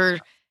wasn't sure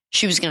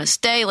she was going to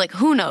stay. Like,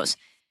 who knows?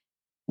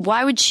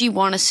 Why would she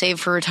want to save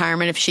for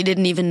retirement if she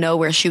didn't even know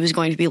where she was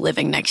going to be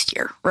living next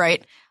year,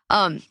 right?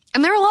 And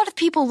there are a lot of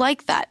people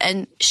like that.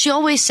 And she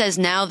always says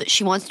now that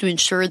she wants to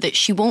ensure that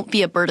she won't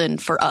be a burden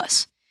for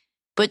us.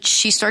 But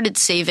she started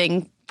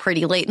saving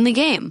pretty late in the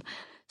game.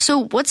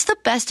 So what's the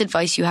best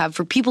advice you have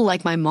for people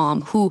like my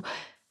mom who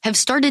have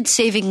started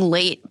saving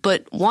late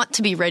but want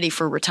to be ready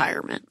for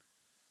retirement?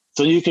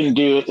 So you can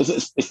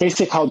it's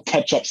basically called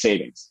catch-up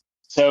savings.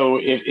 So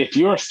if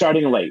you're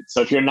starting late,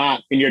 so if you're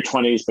not in your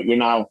 20s, but you're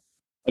now,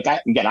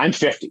 I'm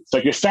 50. So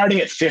if you're starting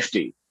at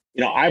 50,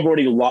 you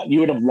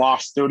would have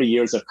lost 30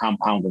 years of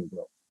compounding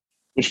growth,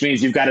 which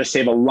means you've got to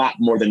save a lot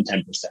more than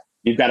 10%.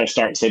 You've got to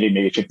start saving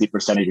maybe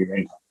 50% of your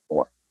income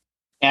before.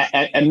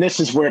 And this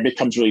is where it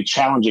becomes really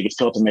challenging. It's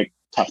still to make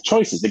tough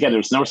choices. Again,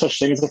 there's no such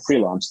thing as a free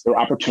lunch. There are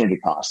opportunity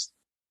costs.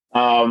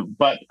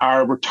 But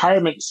our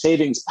retirement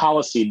savings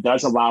policy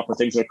does allow for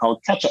things that are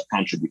called catch-up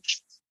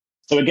contributions.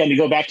 So again, you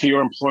go back to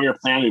your employer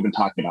plan we've been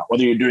talking about,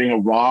 whether you're doing a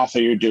Roth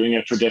or you're doing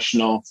a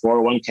traditional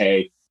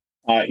 401k,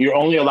 you're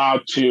only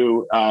allowed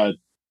to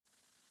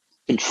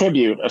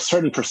contribute a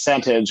certain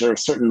percentage or a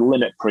certain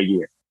limit per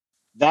year.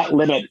 That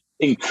limit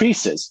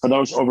increases for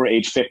those over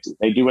age 50.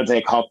 They do what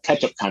they call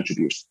catch-up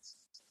contributions.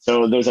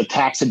 So there's a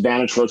tax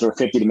advantage for those over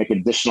 50 to make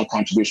additional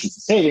contributions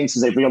to savings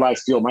because they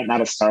realize people might not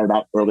have started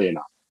out early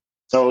enough.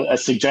 So a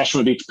suggestion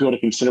would be for people to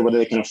consider whether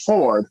they can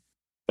afford,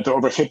 if they're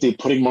over 50,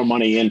 putting more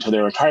money into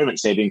their retirement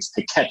savings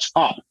to catch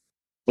up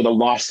for the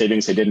lost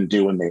savings they didn't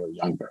do when they were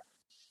younger.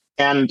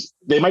 And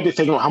they might be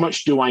thinking, well, how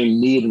much do I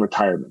need in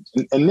retirement?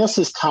 And this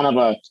is kind of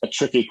a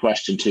tricky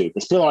question too,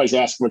 because people always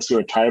ask, what's your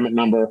retirement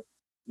number?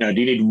 Do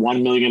you need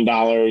 $1 million?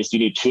 Do you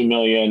need $2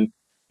 million?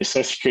 Is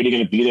Social Security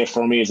going to be there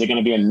for me? Is it going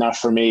to be enough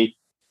for me?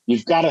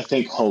 You've got to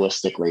think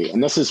holistically.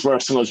 And this is where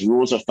some of those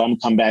rules of thumb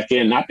come back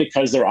in, not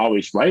because they're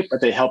always right,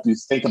 but they help you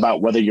think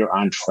about whether you're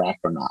on track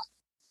or not.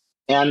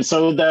 And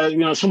so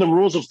some of the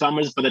rules of thumb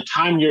is by the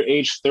time you're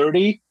age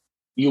 30,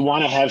 you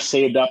want to have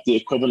saved up the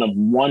equivalent of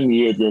 1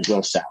 year of your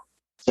gross salary.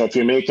 So if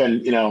you're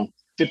making,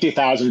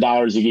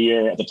 $50,000 a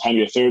year at the time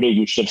you're 30,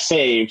 you should have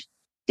saved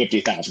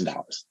 $50,000.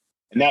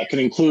 And that can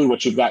include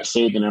what you've got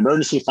saved in an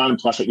emergency fund,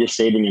 plus what you're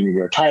saving in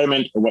your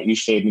retirement or what you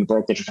saved in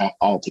brokerage account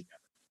altogether.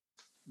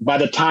 By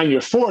the time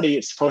you're 40,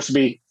 it's supposed to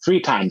be 3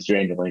 times your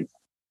annual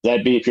income.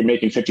 That'd be if you're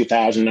making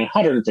 $50,000,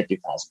 $150,000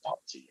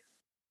 a year.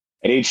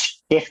 At age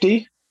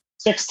 50,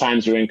 6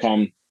 times your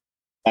income.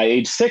 By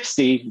age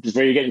 60, which is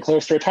where you're getting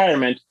close to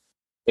retirement,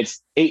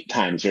 it's 8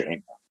 times your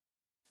income.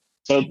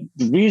 So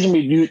the reason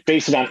we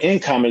base it on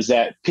income is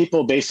that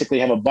people basically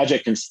have a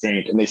budget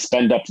constraint and they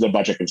spend up to the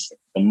budget constraint.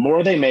 The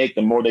more they make,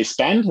 the more they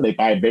spend. They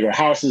buy bigger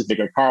houses,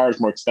 bigger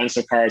cars, more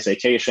expensive cars,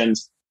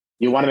 vacations.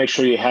 You want to make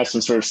sure you have some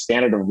sort of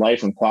standard of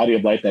life and quality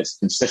of life that's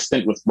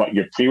consistent with what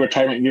your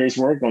pre-retirement years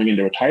were going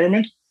into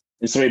retirement.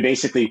 And so we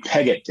basically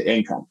peg it to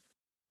income.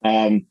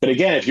 But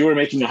again, if you were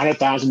making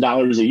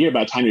 $100,000 a year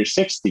by the time you're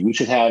 60, you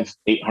should have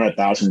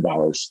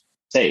 $800,000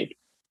 saved.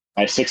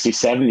 By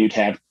 67, you'd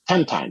have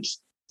 10 times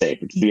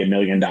saved, which would be $1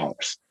 million.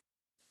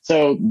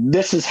 So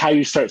this is how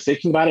you start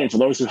thinking about it. And for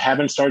those who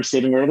haven't started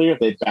saving earlier,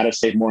 they've got to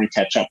save more and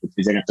catch up because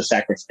they're going to have to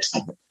sacrifice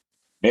something.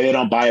 Maybe they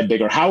don't buy a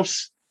bigger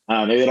house.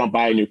 Maybe they don't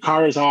buy a new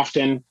car as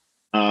often.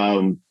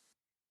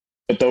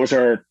 But those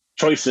are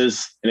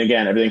choices. And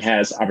again, everything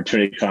has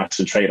opportunity costs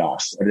and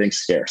trade-offs. Everything's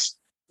scarce.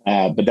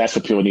 But that's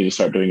what people need to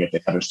start doing if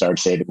they haven't started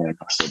saving when it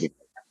comes to saving.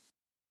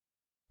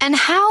 And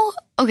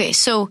okay,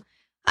 so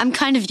I'm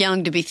kind of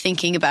young to be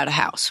thinking about a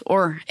house,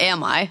 or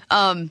am I?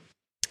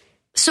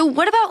 So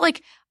what about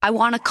like, I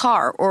want a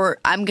car, or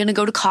I'm going to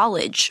go to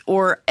college,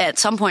 or at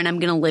some point I'm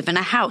going to live in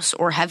a house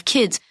or have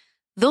kids.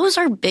 Those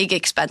are big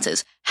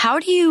expenses. How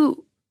do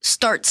you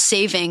start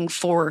saving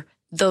for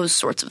those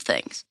sorts of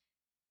things?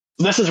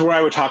 This is where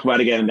I would talk about,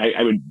 again,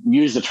 I would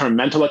use the term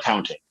mental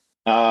accounting,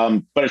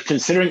 but it's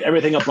considering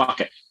everything a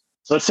bucket.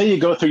 So let's say you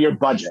go through your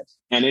budget,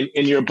 and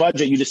in your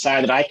budget, you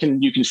decide that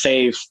you can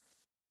save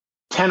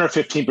 10 or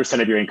 15%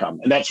 of your income.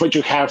 And that's what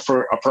you have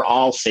for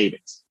all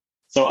savings.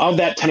 So of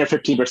that 10 or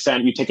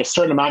 15%, you take a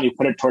certain amount, you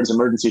put it towards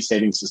emergency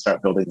savings to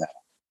start building that up.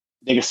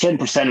 Take a certain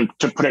percent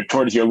to put it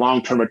towards your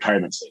long-term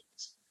retirement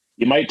savings.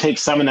 You might take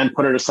some and then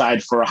put it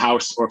aside for a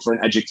house or for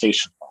an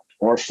education fund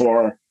or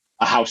for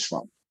a house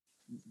fund.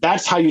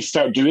 That's how you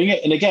start doing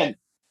it. And again,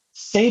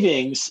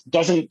 savings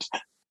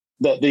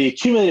the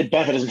accumulated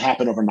benefit doesn't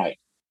happen overnight.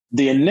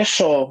 The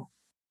initial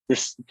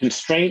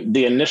constraint,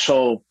 the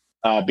initial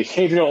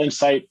behavioral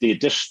insight, the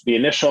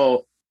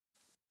initial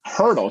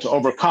hurdle to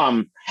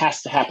overcome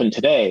has to happen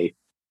today,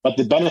 but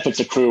the benefits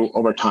accrue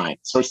over time.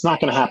 So it's not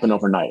going to happen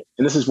overnight.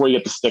 And this is where you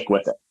have to stick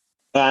with it.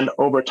 And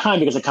over time,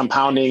 because of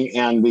compounding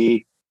and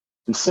the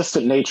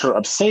consistent nature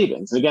of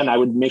savings, and again, I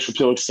would make sure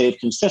people save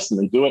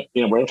consistently, do it,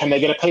 every time they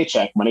get a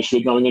paycheck, money should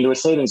be going into a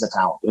savings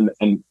account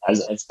and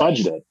as it's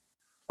budgeted.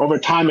 Over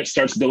time, it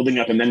starts building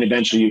up, and then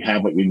eventually you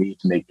have what you need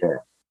to make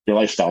your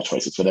lifestyle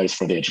choices, whether it's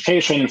for the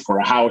education, for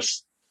a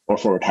house, or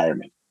for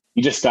retirement.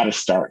 You just got to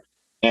start.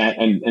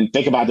 And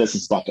think about this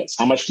as buckets.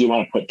 How much do you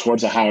want to put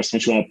towards a house? How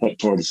much do you want to put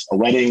towards a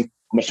wedding?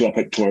 How much do you want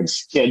to put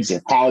towards kids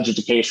or college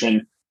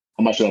education?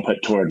 How much do you want to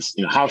put towards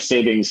house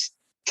savings,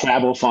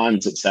 travel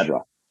funds,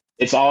 etc.?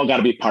 It's all got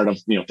to be part of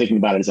thinking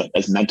about it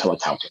as mental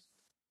accounting.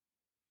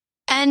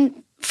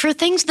 And for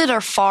things that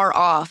are far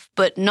off,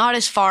 but not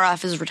as far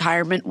off as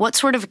retirement, what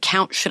sort of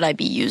account should I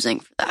be using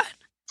for that?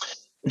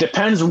 It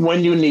depends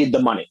when you need the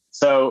money.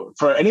 So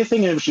for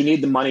anything in which you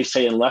need the money,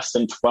 say in less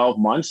than 12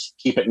 months,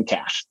 keep it in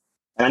cash.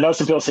 And I know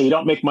some people say you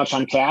don't make much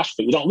on cash,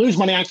 but you don't lose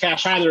money on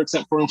cash either,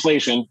 except for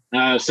inflation.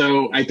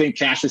 So I think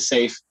cash is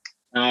safe.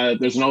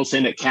 There's an old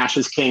saying that cash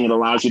is king. It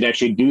allows you to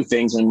actually do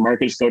things when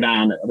markets go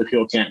down that other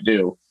people can't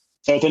do.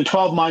 So within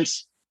 12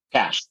 months,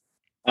 cash.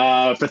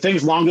 For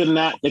things longer than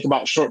that, think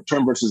about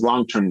short-term versus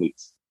long-term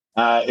needs.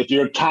 If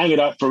you're tying it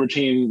up for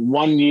between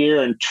 1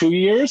 year and 2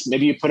 years,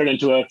 maybe you put it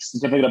into a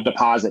certificate of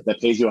deposit that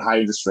pays you a high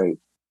interest rate.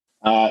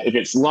 If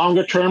it's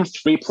longer term,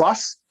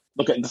 3+,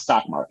 look at the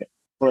stock market.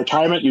 For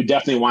retirement, you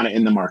definitely want it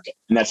in the market.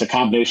 And that's a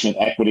combination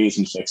of equities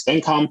and fixed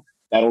income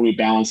that will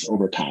rebalance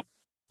over time.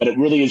 But it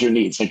really is your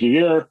needs. Like if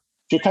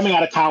you're coming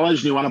out of college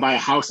and you want to buy a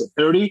house at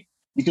 30,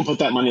 you can put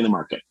that money in the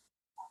market.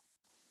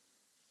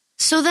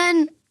 So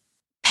then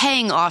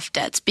paying off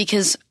debts,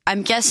 because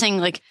I'm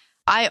guessing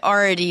I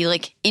already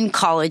in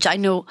college, I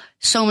know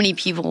so many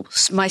people,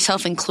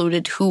 myself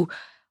included, who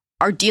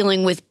are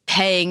dealing with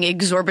paying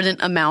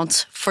exorbitant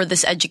amounts for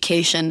this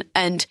education,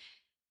 and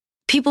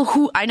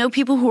I know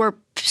people who are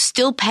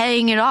still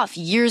paying it off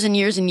years and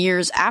years and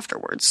years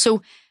afterwards.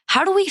 So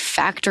how do we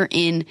factor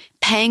in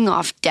paying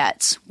off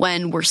debts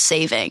when we're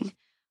saving?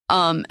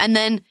 And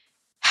then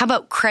how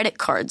about credit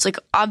cards?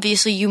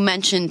 Obviously you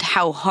mentioned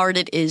how hard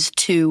it is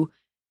to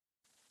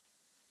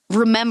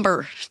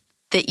remember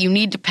that you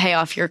need to pay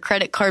off your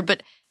credit card,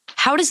 but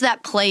how does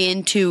that play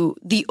into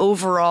the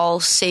overall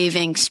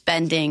saving,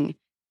 spending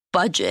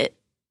budget?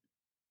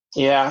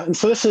 Yeah. And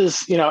so this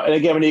is, and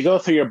again, when you go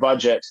through your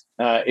budget,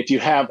 let's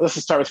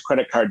just start with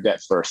credit card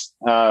debt first.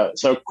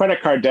 So credit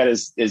card debt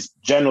is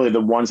generally the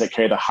ones that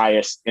carry the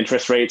highest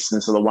interest rates.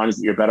 And so the ones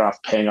that you're better off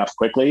paying off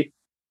quickly.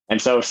 And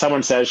so if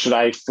someone says, should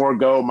I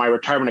forego my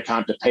retirement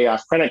account to pay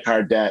off credit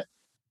card debt?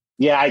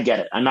 Yeah, I get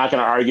it. I'm not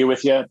going to argue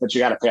with you, but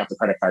you got to pay off the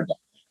credit card debt.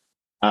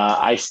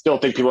 I still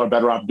think people are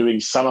better off doing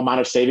some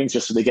amount of savings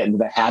just so they get into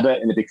the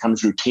habit and it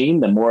becomes routine.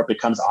 The more it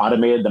becomes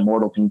automated, the more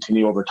it'll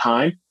continue over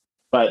time.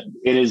 But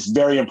it is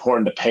very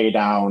important to pay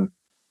down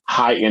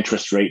high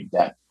interest rate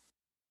debt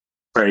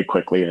very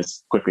quickly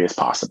as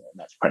possible. And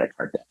that's credit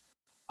card debt.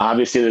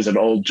 Obviously, there's an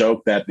old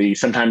joke that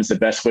sometimes the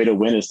best way to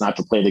win is not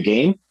to play the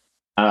game.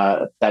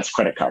 That's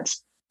credit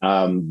cards.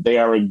 They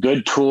are a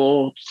good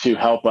tool to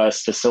help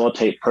us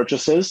facilitate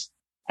purchases.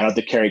 I don't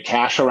have to carry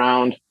cash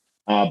around,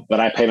 but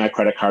I pay my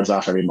credit cards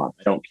off every month.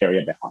 I don't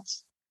carry a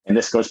balance. And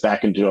this goes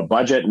back into a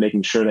budget,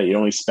 making sure that you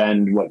only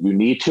spend what you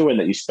need to and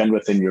that you spend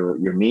within your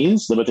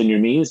means, live within your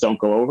means, don't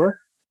go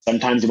over.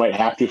 Sometimes you might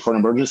have to for an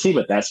emergency,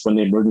 but that's when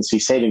the emergency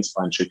savings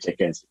fund should kick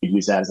in. So you can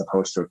use that as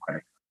opposed to a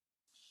credit card.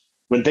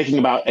 When thinking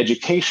about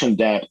education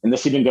debt, and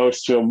this even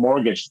goes to a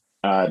mortgage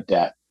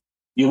debt,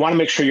 you want to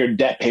make sure your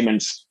debt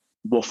payments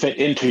will fit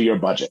into your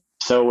budget.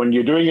 So when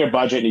you're doing your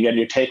budget and you get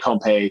your take-home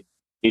pay,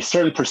 a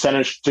certain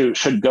percentage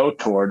should go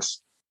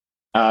towards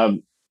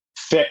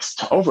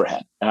fixed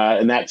overhead,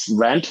 and that's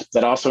rent.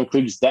 That also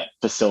includes debt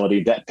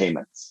facility debt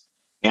payments,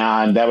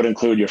 and that would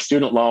include your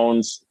student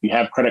loans. If you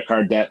have credit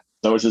card debt,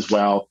 those as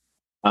well.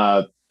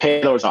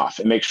 Pay those off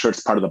and make sure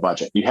it's part of the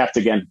budget. You have to,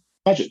 again,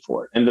 budget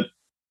for it. And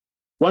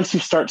once you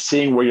start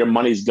seeing where your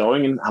money's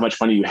going and how much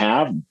money you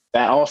have,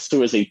 that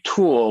also is a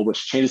tool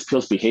which changes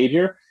people's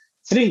behavior.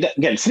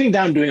 Sitting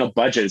down doing a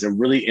budget is a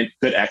really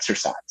good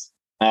exercise.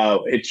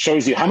 It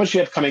shows you how much you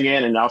have coming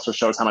in, and it also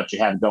shows how much you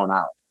have going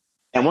out.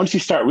 And once you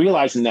start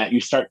realizing that, you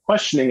start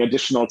questioning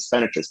additional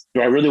expenditures.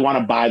 Do I really want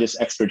to buy this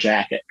extra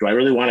jacket? Do I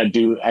really want to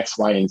do X,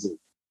 Y, and Z?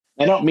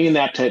 I don't mean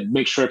that to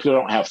make sure people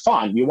don't have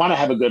fun. You want to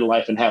have a good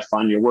life and have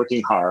fun. You're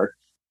working hard,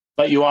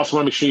 but you also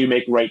want to make sure you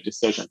make right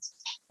decisions.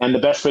 And the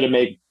best way to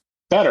make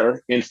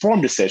better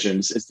informed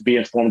decisions is to be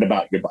informed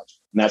about your budget.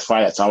 And that's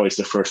why that's always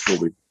the first rule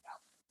we bring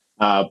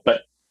out.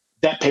 But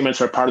debt payments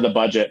are part of the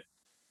budget.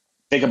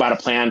 Think about a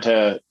plan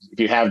if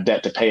you have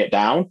debt, to pay it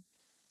down.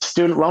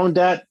 Student loan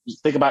debt,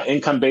 think about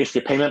income-based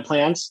repayment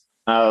plans.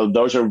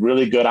 Those are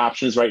really good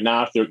options right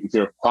now if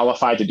you're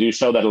qualified to do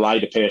so, that allow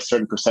you to pay a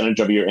certain percentage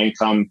of your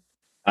income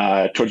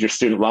towards your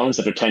student loans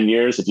after 10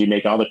 years. If you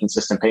make all the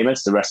consistent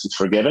payments, the rest is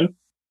forgiven.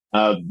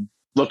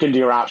 Look into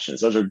your options.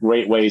 Those are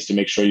great ways to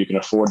make sure you can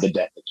afford the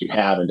debt that you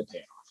have and to pay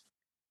it off.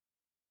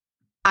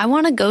 I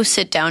want to go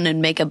sit down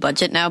and make a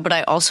budget now, but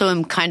I also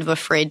am kind of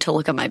afraid to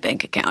look at my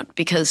bank account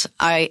because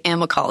I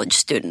am a college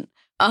student.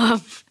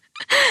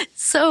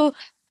 So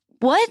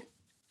what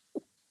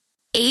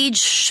age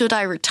should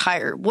I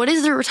retire? What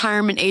is the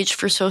retirement age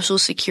for Social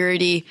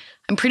Security?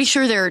 I'm pretty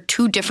sure there are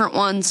two different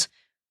ones.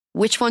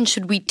 Which one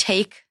should we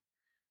take?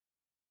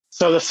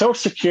 So the Social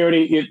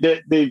Security,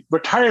 the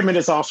retirement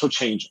is also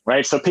changing,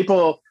 right? So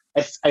people,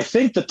 I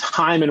think the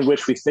time in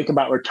which we think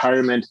about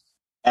retirement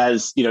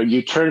as,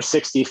 you turn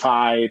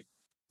 65,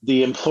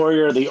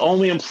 the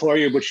only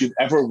employer which you've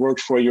ever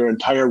worked for your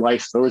entire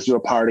life throws you a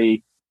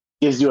party,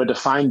 gives you a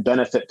defined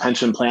benefit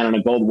pension plan and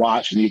a gold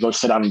watch, and you go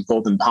sit on a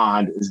golden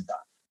pond, is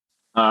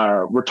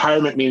done.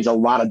 Retirement means a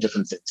lot of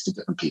different things to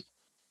different people.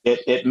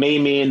 It may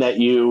mean that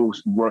you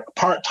work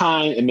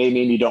part-time. It may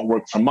mean you don't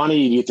work for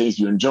money. You do things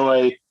you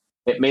enjoy.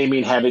 It may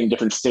mean having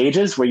different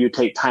stages where you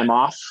take time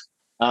off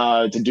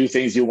to do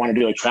things you want to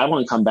do, like travel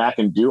and come back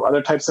and do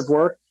other types of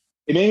work.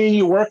 It may mean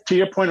you work, to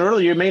your point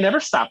earlier, you may never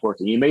stop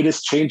working. You may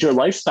just change your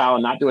lifestyle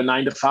and not do a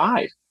 9 to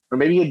 5, or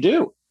maybe you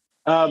do.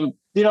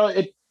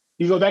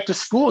 You go back to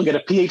school and get a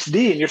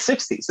PhD in your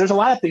 60s. There's a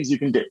lot of things you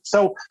can do.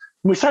 So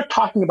when we start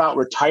talking about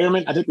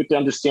retirement, I think we have to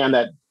understand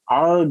that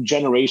our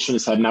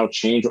generations have now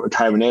changed what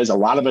retirement is. A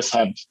lot of us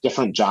have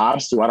different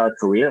jobs throughout our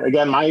career.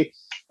 Again, my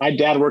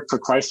dad worked for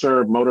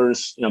Chrysler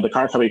Motors, the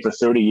car company, for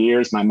 30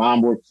 years. My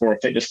mom worked for a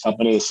fitness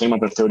company, the same one,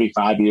 for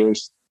 35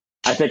 years.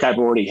 I think I've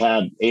already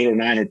had 8 or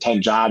 9 or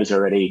 10 jobs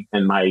already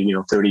in my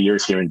 30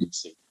 years here in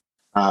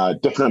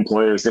DC. Different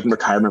employers, different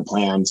retirement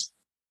plans.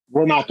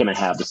 We're not going to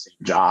have the same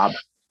job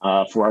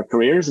for our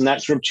careers, and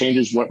that sort of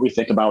changes what we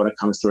think about when it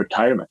comes to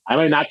retirement. I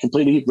may not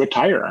completely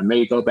retire. I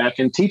may go back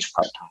and teach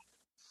part-time.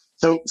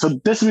 So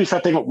this is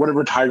something about what does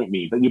retirement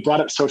mean. But you brought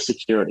up Social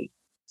Security.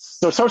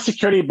 So Social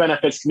Security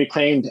benefits can be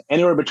claimed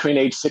anywhere between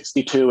age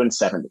 62 and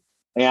 70.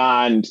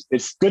 And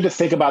it's good to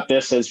think about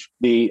this as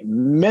the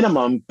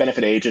minimum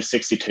benefit age is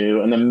 62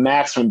 and the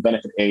maximum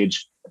benefit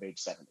age of age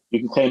 70. You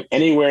can claim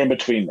anywhere in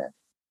between them.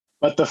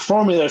 But the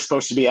formula is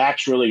supposed to be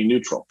actually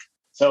neutral.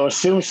 So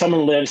assume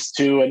someone lives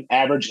to an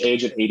average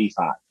age of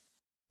 85.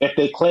 If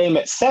they claim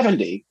at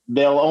 70,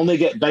 they'll only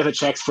get benefit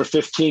checks for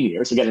 15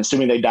 years, again,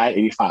 assuming they die at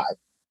 85.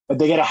 But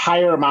they get a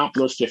higher amount for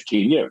those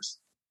 15 years.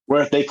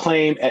 Where if they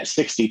claim at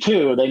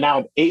 62, they now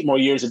have 8 more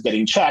years of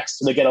getting checks,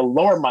 so they get a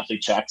lower monthly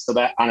check, so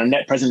that on a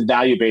net present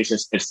value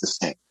basis, it's the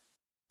same.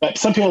 But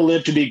some people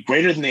live to be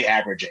greater than the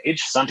average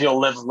age. Some people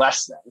live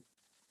less than.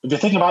 If you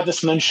think about this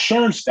from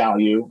insurance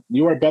value,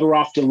 you are better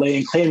off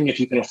delaying claiming if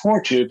you can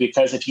afford to,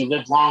 because if you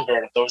live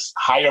longer, those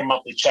higher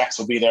monthly checks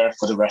will be there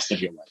for the rest of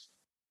your life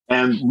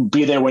and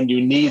be there when you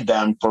need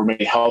them for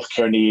maybe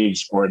healthcare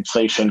needs or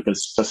inflation,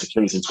 because Social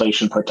Security is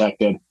inflation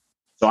protected.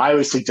 So I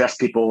always suggest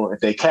people, if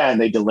they can,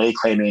 they delay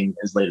claiming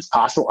as late as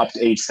possible, up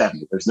to age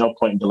 70. There's no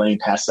point in delaying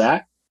past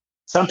that.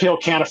 Some people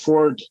can't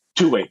afford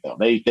to wait, though.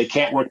 They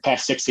can't work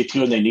past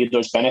 62 and they need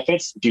those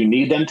benefits. If you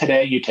need them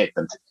today, you take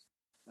them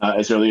today,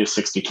 as early as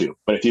 62.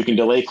 But if you can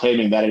delay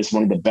claiming, that is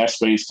one of the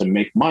best ways to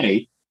make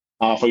money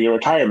for your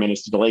retirement,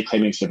 is to delay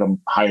claiming sort of a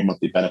higher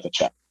monthly benefit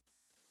check.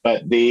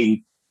 But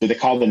they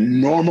call the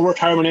normal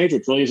retirement age,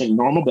 which really isn't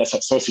normal, but that's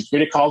what Social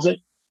Security calls it,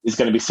 is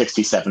going to be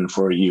 67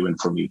 for you and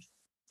for me.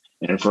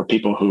 And for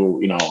people who,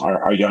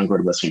 are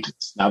younger listening to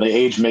this. Now, the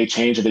age may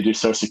change if they do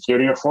Social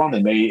Security reform.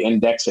 They may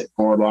index it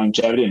for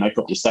longevity and might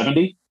go up to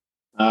 70.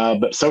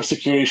 But Social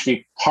Security should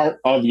be part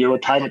of your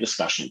retirement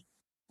discussion.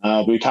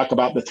 We talk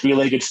about the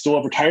three-legged stool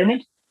of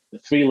retirement. The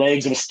three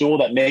legs of a stool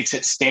that makes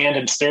it stand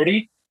and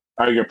sturdy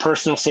are your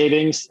personal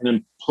savings, an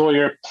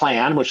employer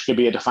plan, which could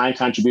be a defined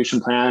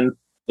contribution plan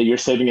that you're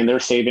saving and they're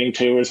saving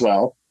too as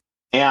well,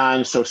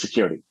 and Social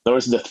Security.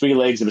 Those are the three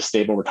legs of a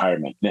stable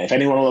retirement. Now, if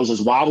any one of those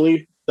is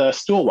wobbly, the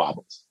stool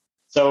wobbles.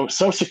 So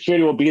Social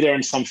Security will be there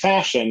in some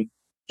fashion.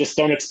 Just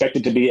don't expect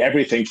it to be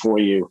everything for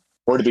you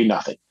or to be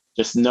nothing.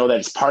 Just know that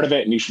it's part of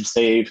it, and you should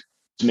save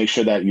to make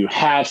sure that you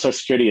have Social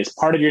Security as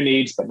part of your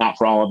needs, but not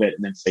for all of it,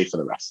 and then save for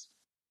the rest.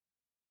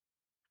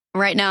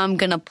 Right now, I'm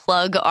going to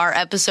plug our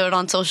episode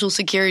on Social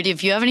Security.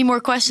 If you have any more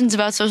questions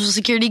about Social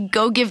Security,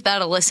 go give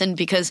that a listen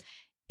because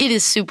it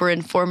is super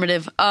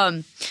informative.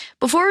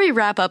 Before we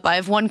wrap up, I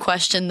have one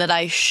question that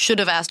I should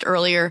have asked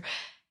earlier.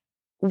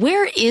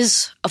 Where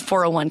is a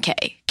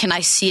 401k? Can I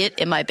see it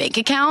in my bank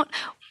account?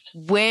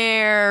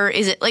 Where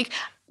is it? Like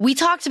we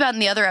talked about in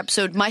the other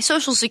episode, my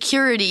Social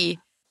Security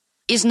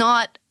is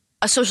not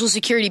a Social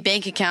Security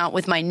bank account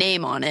with my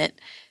name on it.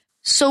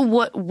 So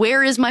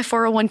where is my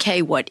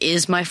 401k? What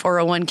is my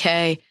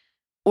 401k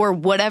or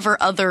whatever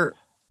other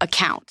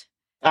account?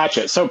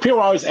 Gotcha. So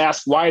people always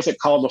ask, why is it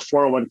called a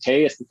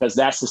 401k? It's because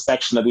that's the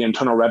section of the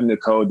Internal Revenue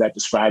Code that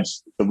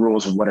describes the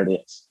rules of what it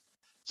is.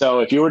 So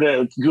if you were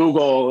to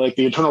Google like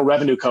the Internal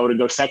Revenue Code and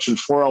go section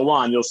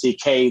 401, you'll see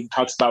K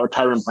talks about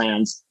retirement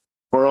plans.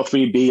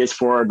 403B is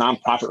for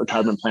nonprofit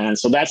retirement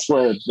plans. So that's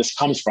where this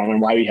comes from and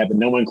why we have the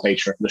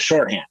nomenclature, the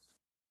shorthand.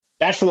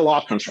 That's where the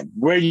law comes from.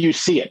 Where do you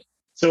see it?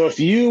 So if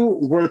you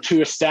were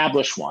to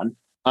establish one,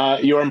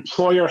 your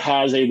employer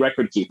has a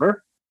record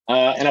keeper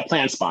and a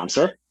plan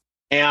sponsor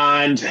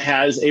and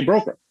has a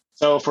broker.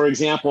 So for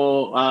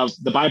example,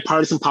 the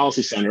Bipartisan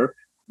Policy Center,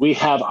 we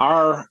have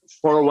our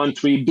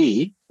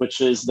 401(b),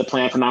 which is the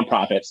plan for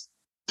nonprofits,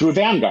 through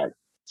Vanguard.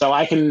 So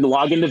I can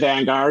log into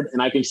Vanguard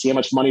and I can see how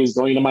much money is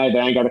going into my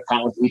Vanguard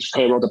account with each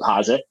payroll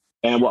deposit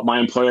and what my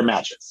employer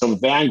matches. So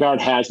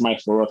Vanguard has my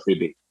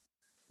 403(b).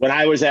 When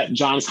I was at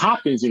Johns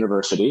Hopkins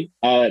University,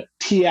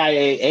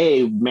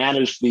 TIAA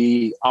managed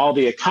all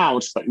the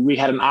accounts, but we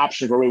had an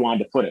option where we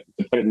wanted to put it.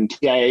 We could put it in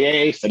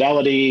TIAA,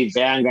 Fidelity,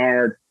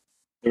 Vanguard.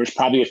 There was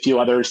probably a few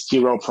others, T.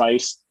 Rowe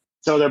Price.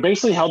 So they're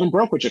basically held in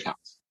brokerage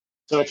accounts.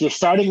 So if you're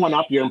starting one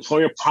up, your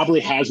employer probably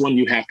has one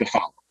you have to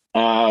follow.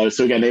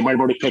 So again, they might have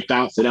already picked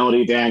out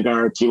Fidelity,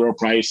 Vanguard, T. Rowe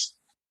Price.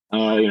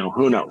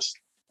 Who knows?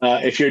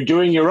 If you're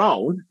doing your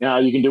own,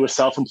 you can do a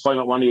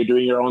self-employment one. Or you're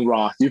doing your own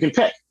Roth. You can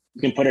pick. You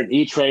can put in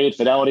E-Trade,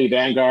 Fidelity,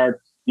 Vanguard.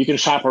 You can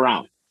shop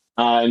around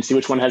and see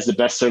which one has the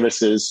best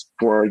services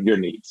for your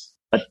needs.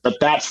 But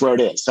that's where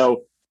it is.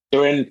 So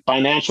they're in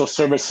financial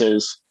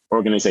services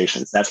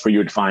organizations. That's where you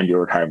would find your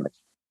retirement.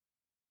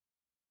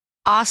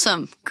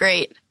 Awesome.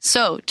 Great.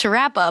 So to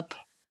wrap up,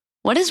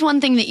 what is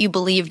one thing that you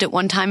believed at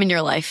one time in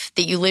your life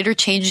that you later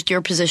changed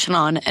your position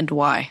on and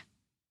why?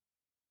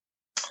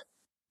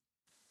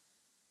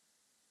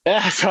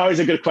 That's always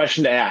a good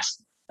question to ask.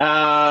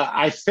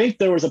 I think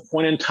there was a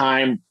point in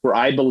time where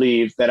I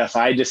believed that if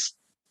I just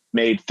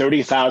made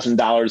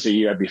 $30,000 a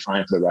year, I'd be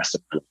fine for the rest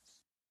of my life.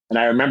 And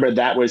I remember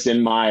that was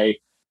in my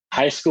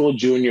high school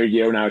junior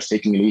year when I was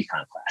taking an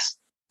econ class.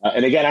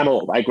 And again, I'm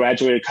old. I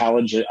graduated high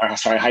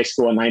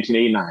school in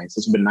 1989. So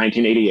it's been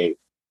 1988.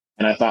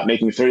 And I thought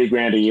making 30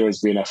 grand a year would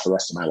be enough for the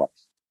rest of my life.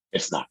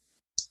 It's not.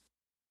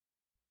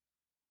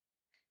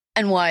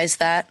 And why is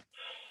that?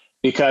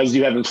 Because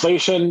you have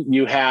inflation,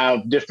 you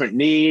have different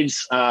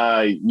needs,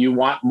 you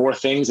want more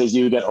things as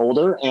you get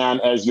older,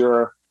 and as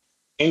your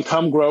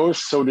income grows,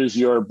 so does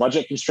your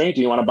budget constraint.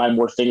 You want to buy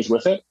more things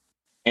with it.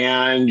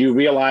 And you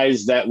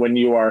realize that when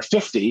you are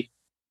 50,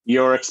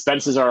 your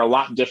expenses are a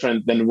lot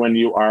different than when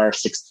you are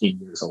 16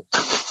 years old.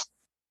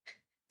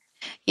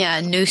 Yeah,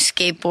 a new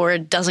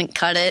skateboard doesn't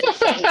cut it.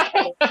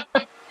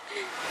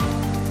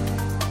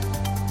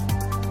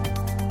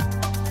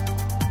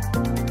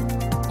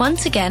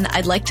 Once again,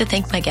 I'd like to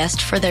thank my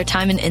guest for their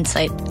time and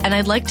insight, and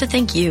I'd like to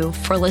thank you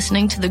for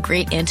listening to the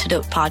Great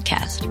Antidote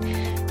podcast.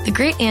 The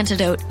Great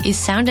Antidote is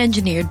sound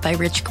engineered by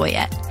Rich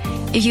Goyette.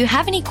 If you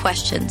have any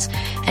questions,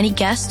 any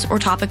guests, or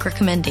topic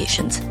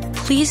recommendations,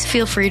 please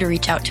feel free to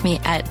reach out to me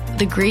at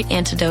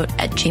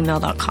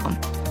thegreatantidote@gmail.com.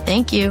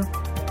 Thank you.